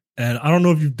 And I don't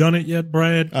know if you've done it yet,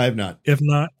 Brad. I have not. If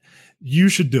not, you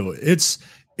should do it.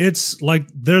 It's like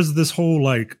there's this whole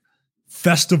like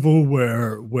festival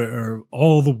where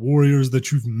all the warriors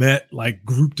that you've met like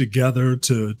group together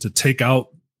to take out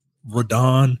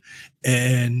Radon,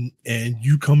 and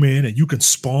you come in and you can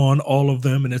spawn all of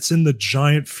them, and it's in the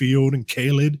giant field in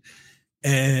Caelid,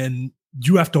 and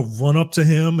you have to run up to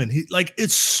him, and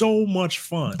it's so much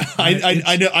fun.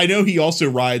 I know he also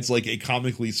rides like a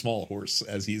comically small horse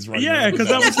as he's running. Yeah, because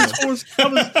that was his horse.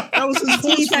 That was his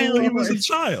horse when he was a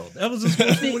child. That was his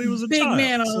horse when he was a big child. Big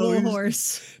man on a little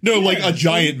horse. No, like a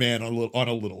giant man on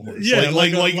a little horse. Yeah,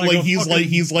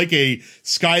 he's like a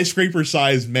skyscraper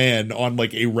sized man on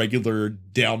like a regular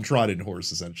downtrodden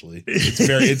horse. Essentially, it's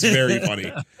very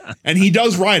funny, and he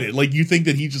does ride it. Like, you think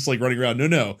that he's just like running around.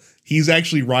 No, he's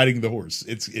actually riding the horse.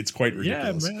 It's quite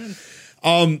ridiculous. Yeah,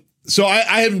 man. So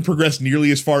I haven't progressed nearly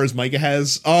as far as Micah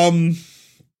has.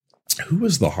 Who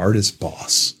was the hardest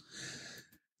boss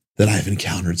that I've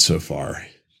encountered so far?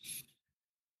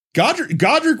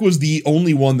 Godric was the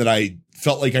only one that I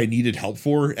felt like I needed help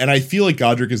for, and I feel like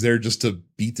Godric is there just to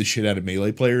beat the shit out of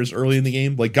melee players early in the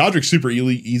game. Like, Godric's super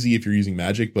easy if you're using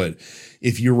magic, but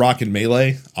if you're rocking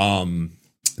melee,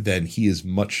 then he is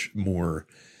much more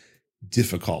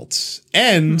difficult.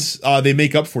 And they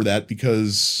make up for that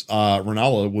because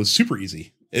Renala was super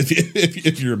easy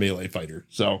if you're a melee fighter.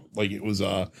 So like, it was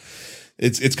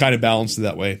it's kind of balanced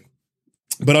that way.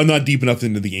 But I'm not deep enough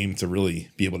into the game to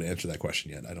really be able to answer that question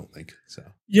yet, I don't think. So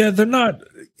yeah, they're not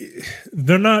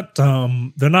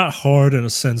hard in a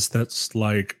sense that's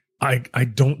like I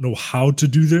don't know how to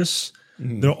do this.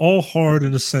 Mm-hmm. They're all hard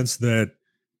in the sense that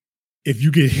if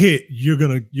you get hit, you're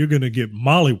gonna get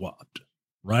mollywopped,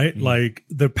 right? Mm-hmm. Like,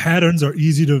 the patterns are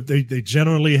easy to they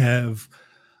generally have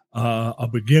a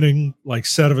beginning like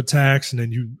set of attacks, and then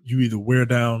you either wear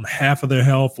down half of their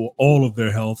health or all of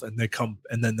their health, and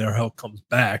then their health comes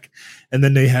back, and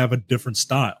then they have a different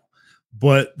style.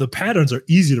 But the patterns are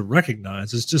easy to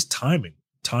recognize. It's just timing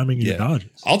your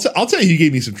dodges. I'll tell you who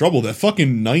gave me some trouble. That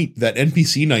fucking knight, that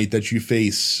NPC knight that you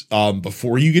face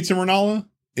before you get to Renala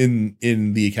in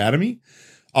the academy.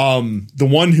 The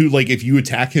one who, like, if you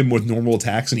attack him with normal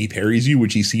attacks and he parries you,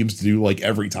 which he seems to do like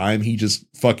every time, he just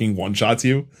fucking one shots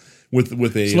you with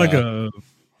a. It's like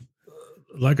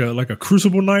a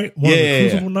Crucible Knight.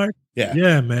 Crucible Knight.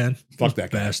 Yeah, man. Fuck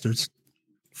that guy. Bastards.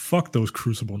 Fuck those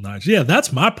Crucible Knights. Yeah,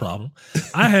 that's my problem.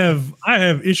 I have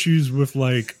issues with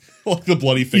like the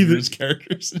Bloody Fingers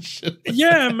characters and shit.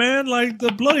 Yeah, man. Like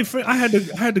the Bloody I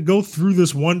had to go through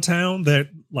this one town that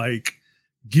like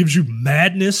gives you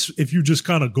madness if you just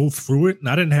kind of go through it. And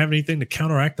I didn't have anything to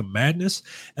counteract the madness.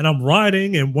 And I'm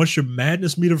riding, and once your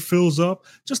madness meter fills up,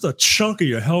 just a chunk of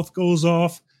your health goes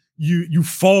off. you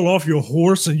fall off your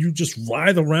horse and you just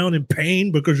writhe around in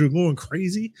pain because you're going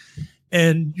crazy,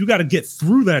 and you got to get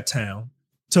through that town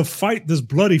to fight this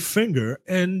bloody finger,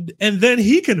 and then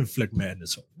he can inflict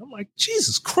madness on you. I'm like,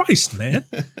 Jesus Christ, man.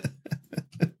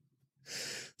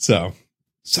 So,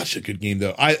 such a good game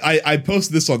though. I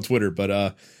posted this on Twitter, but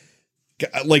I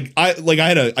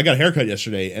got a haircut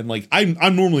yesterday, and like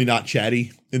I'm normally not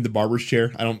chatty in the barber's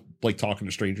chair. I don't like talking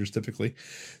to strangers typically.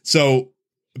 So,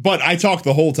 but I talked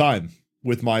the whole time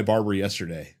with my barber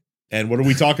yesterday. And what did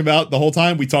we talk about the whole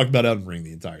time? We talked about Elden Ring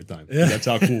the entire time. Yeah. That's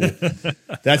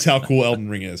how cool Elden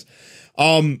Ring is.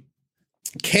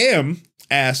 Cam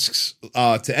asks,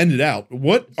 to end it out,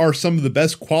 what are some of the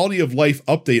best quality of life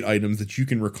update items that you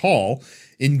can recall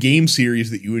in game series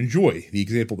that you enjoy? The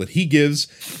example that he gives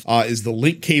is the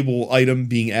link cable item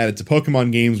being added to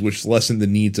Pokemon games, which lessened the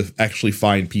need to actually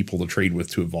find people to trade with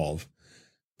to evolve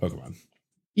Pokemon.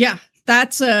 Yeah,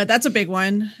 that's a big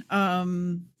one.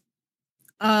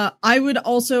 I would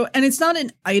also, and it's not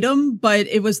an item, but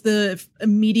it was the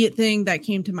immediate thing that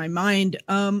came to my mind,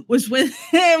 was when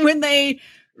when they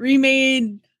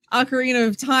remade Ocarina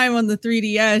of Time on the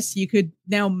 3DS, you could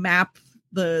now map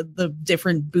the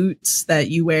different boots that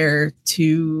you wear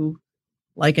to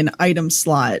like an item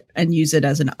slot and use it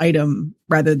as an item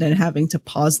rather than having to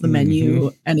pause the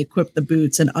menu and equip the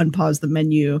boots and unpause the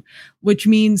menu, which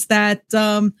means that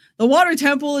the water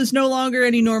temple is no longer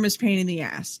an enormous pain in the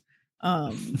ass.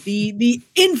 The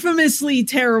infamously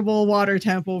terrible water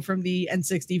temple from the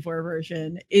N64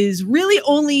 version is really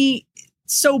only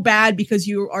so bad because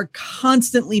you are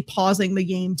constantly pausing the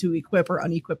game to equip or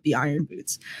unequip the iron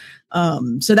boots.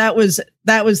 So that was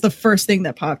the first thing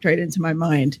that popped right into my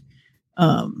mind.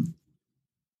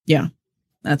 Yeah,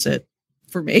 that's it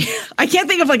for me. I can't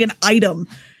think of like an item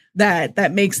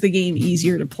that makes the game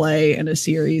easier to play in a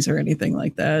series or anything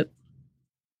like that.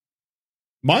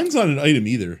 Mine's not an item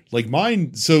either. Like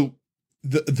mine, so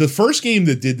the first game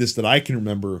that did this that I can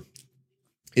remember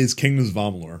is Kingdoms of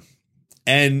Amalur.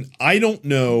 And I don't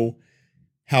know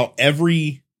how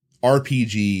every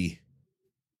RPG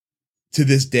to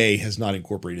this day has not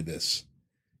incorporated this.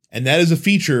 And that is a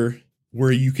feature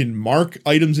where you can mark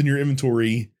items in your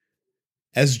inventory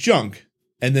as junk.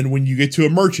 And then when you get to a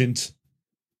merchant,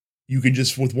 you can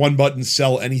just with one button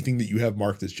sell anything that you have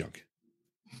marked as junk.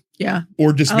 Yeah.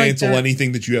 Or dismantle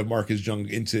anything that you have marked as junk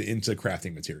into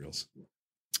crafting materials.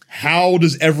 How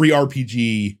does every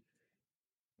RPG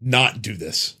not do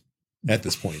this at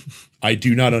this point? I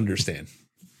do not understand.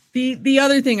 The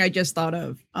other thing I just thought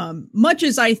of, much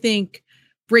as I think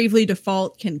Bravely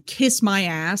Default can kiss my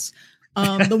ass,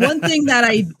 the one thing that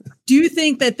I do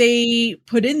think that they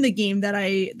put in the game that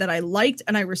I liked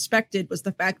and I respected was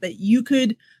the fact that you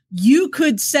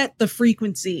could set the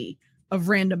frequency of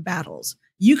random battles.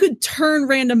 You could turn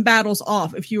random battles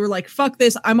off if you were like, fuck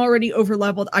this, I'm already over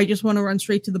leveled. I just want to run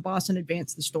straight to the boss and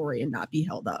advance the story and not be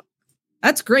held up.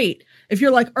 That's great. If you're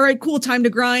like, all right, cool, time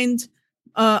to grind.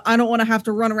 I don't want to have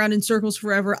to run around in circles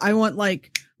forever. I want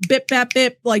like bip, bap,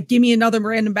 bip, like give me another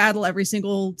random battle every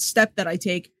single step that I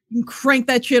take. You can crank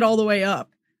that shit all the way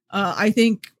up. I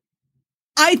think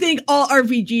all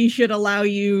RPGs should allow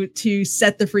you to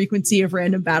set the frequency of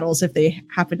random battles if they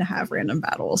happen to have random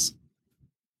battles.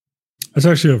 That's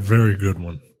actually a very good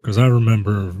one because I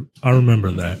remember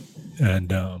that, and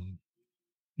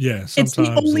yeah, it's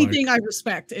the only thing I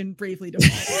respect in Bravely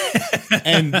Default.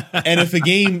 and if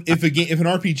an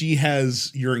RPG has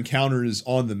your encounters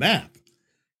on the map,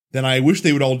 then I wish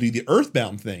they would all do the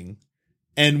Earthbound thing.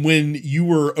 And when you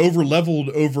were over leveled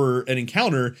over an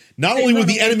encounter, not only would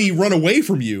the enemy run away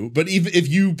from you, but even if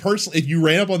you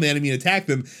ran up on the enemy and attacked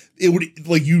them, it would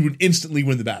like you would instantly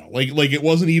win the battle. Like it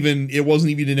wasn't even you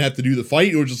didn't have to do the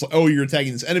fight. It was just like, oh, you're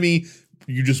attacking this enemy,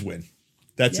 you just win.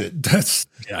 That's it.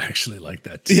 I actually like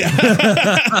that too. Yeah.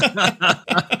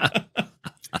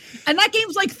 And that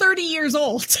game's like 30 years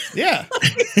old. Yeah.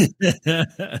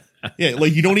 Yeah,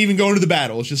 like you don't even go into the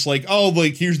battle. It's just like, oh,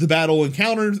 like here's the battle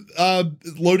encounter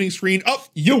loading screen. Oh,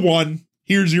 you won.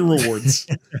 Here's your rewards.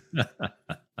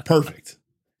 Perfect.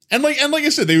 And like I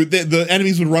said, the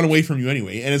enemies would run away from you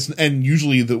anyway, and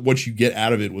usually what you get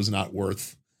out of it was not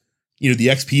worth, the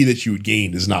XP that you would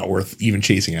gain is not worth even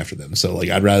chasing after them. So like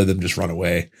I'd rather them just run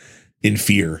away in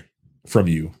fear from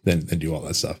you than do all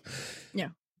that stuff. Yeah.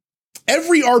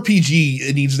 Every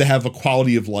RPG needs to have a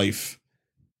quality of life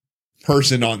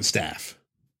person on staff.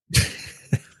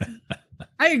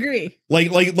 I agree.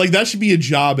 Like that should be a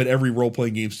job at every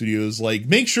role-playing game studios. Like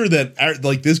make sure that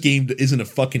like this game isn't a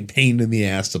fucking pain in the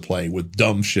ass to play with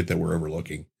dumb shit that we're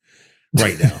overlooking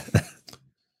right now.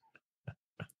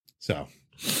 So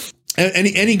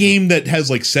Any game that has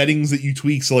like settings that you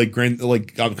tweak, so like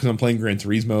because I'm playing Gran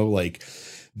Turismo, like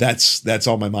that's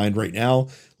on my mind right now.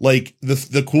 Like the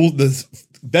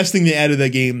best thing they added to that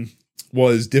game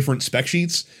was different spec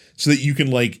sheets, so that you can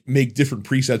like make different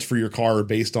presets for your car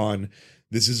based on,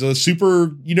 this is a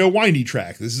super, windy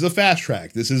track, this is a fast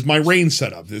track, this is my rain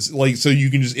setup, this, like, so you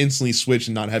can just instantly switch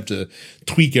and not have to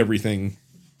tweak everything,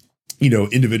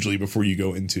 individually before you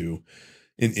go into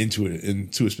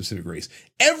a specific race.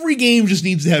 Every game just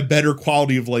needs to have better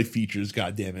quality of life features.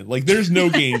 God damn it! Like there is no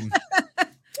game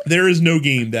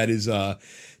that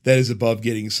is above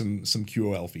getting some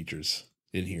QOL features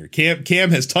in here.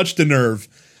 Cam has touched a nerve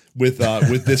with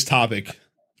this topic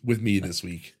with me this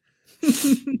week,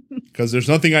 because there's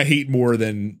nothing I hate more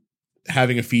than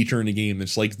having a feature in a game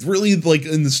that's like really like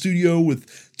in the studio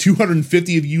with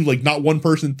 250 of you, like not one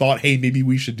person thought, hey, maybe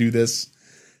we should do this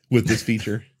with this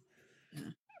feature.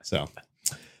 So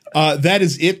that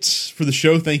is it for the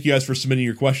show. Thank you guys for submitting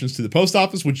your questions to the post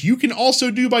office, which you can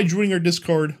also do by joining our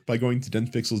Discord by going to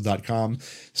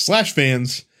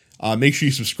densepixels.com/fans. Make sure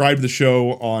you subscribe to the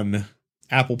show on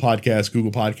Apple Podcasts,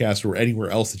 Google Podcasts, or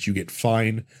anywhere else that you get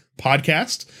fine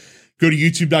podcast. Go to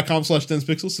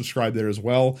youtube.com/densepixels, subscribe there as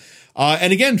well.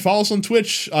 And again, follow us on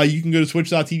Twitch. You can go to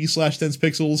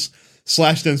twitch.tv/densepixels,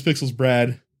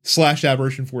 /densepixelsbrad,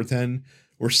 /aberration410,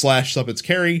 or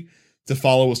 /suppetscarry to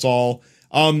follow us all.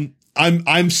 I'm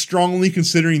strongly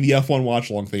considering the F1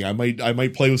 watch along thing. I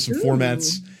might play with some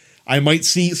formats. I might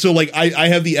see, so like I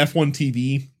have the F1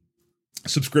 TV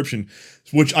subscription,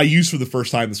 which I used for the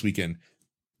first time this weekend.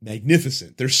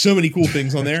 Magnificent. There's so many cool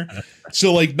things on there.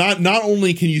 So like not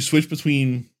only can you switch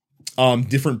between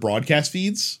different broadcast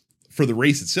feeds for the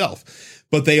race itself,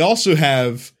 but they also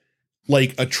have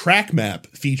like a track map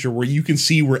feature where you can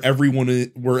see where everyone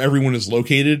is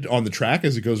located on the track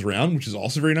as it goes around, which is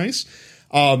also very nice.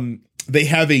 They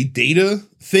have a data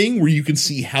thing where you can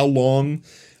see how long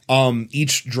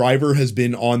each driver has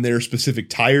been on their specific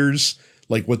tires,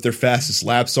 like what their fastest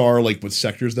laps are, like what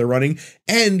sectors they're running.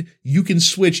 And you can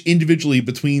switch individually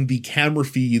between the camera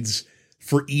feeds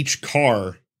for each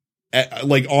car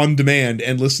like on demand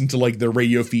and listen to like their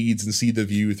radio feeds and see the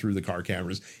view through the car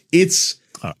cameras. It's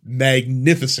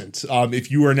magnificent.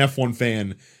 If you are an F1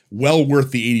 fan, well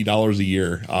worth the $80 a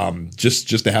year.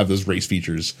 Just to have those race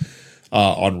features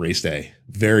on race day.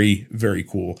 Very, very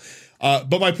cool.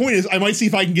 But my point is, I might see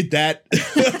if I can get that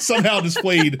somehow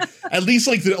displayed. At least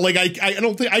like I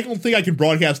don't think I can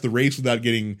broadcast the race without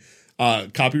getting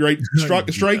copyright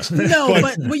strikes. No,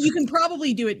 but you can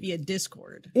probably do it via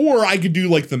Discord. Or I could do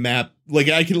like the map. Like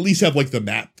I could at least have like the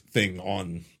map thing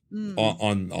on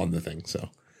the thing. So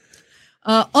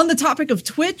on the topic of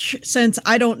Twitch, since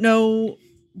I don't know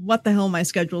what the hell my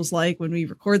schedule's like when we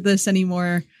record this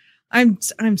anymore. I'm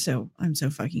so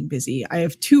fucking busy. I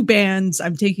have 2 bands.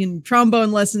 I'm taking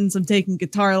trombone lessons. I'm taking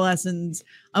guitar lessons.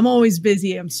 I'm always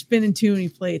busy. I'm spinning too many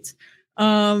plates.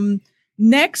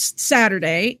 Next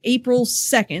Saturday, April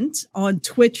 2nd on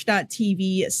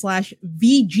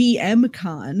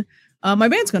twitch.tv/VGMcon. My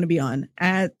band's going to be on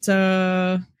at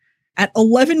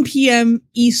 11 p.m.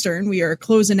 Eastern. We are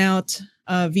closing out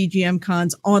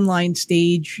VGMcon's online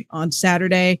stage on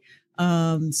Saturday.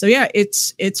 So yeah,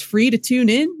 it's free to tune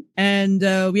in, and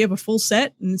we have a full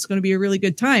set, and it's going to be a really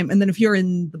good time. And then if you're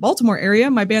in the Baltimore area,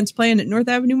 my band's playing at North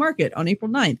Avenue Market on April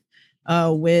 9th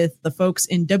with the folks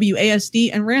in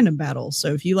WASD and Random Battle.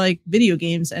 So if you like video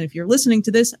games, and if you're listening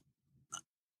to this,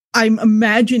 I'm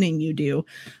imagining you do,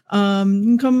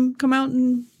 you can come out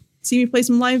and see me play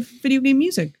some live video game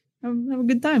music. Have a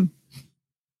good time.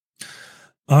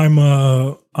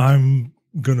 I'm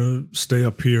gonna stay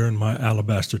up here in my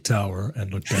alabaster tower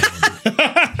and look down.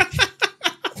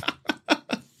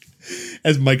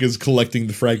 As Mike is collecting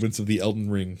the fragments of the Elden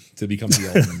Ring to become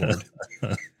the Elden Lord.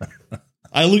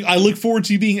 I look forward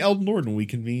to you being Elden Lord when we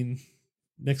convene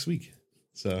next week.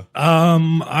 So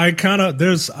maybe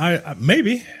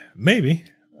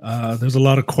there's a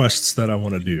lot of quests that I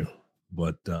want to do,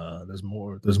 but there's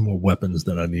more weapons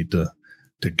that I need to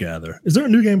gather. Is there a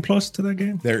new game plus to that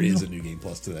game? There is a new game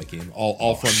plus to that game.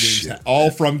 All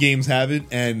from games have it,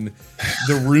 and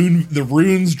the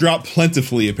runes drop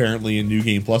plentifully apparently in new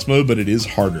game plus mode, but it is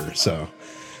harder, so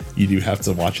you do have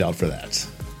to watch out for that.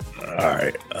 All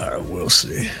right, we'll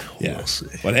see. We'll see.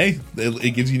 But hey,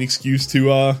 it gives you an excuse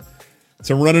to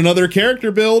run another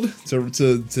character build,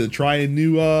 to try a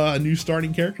new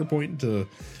starting character point, to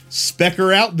spec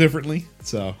her out differently.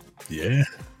 So yeah,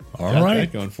 all got right,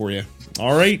 that going for you.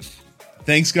 All right.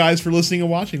 Thanks, guys, for listening and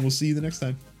watching. We'll see you the next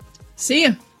time. See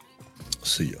ya.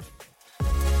 See ya.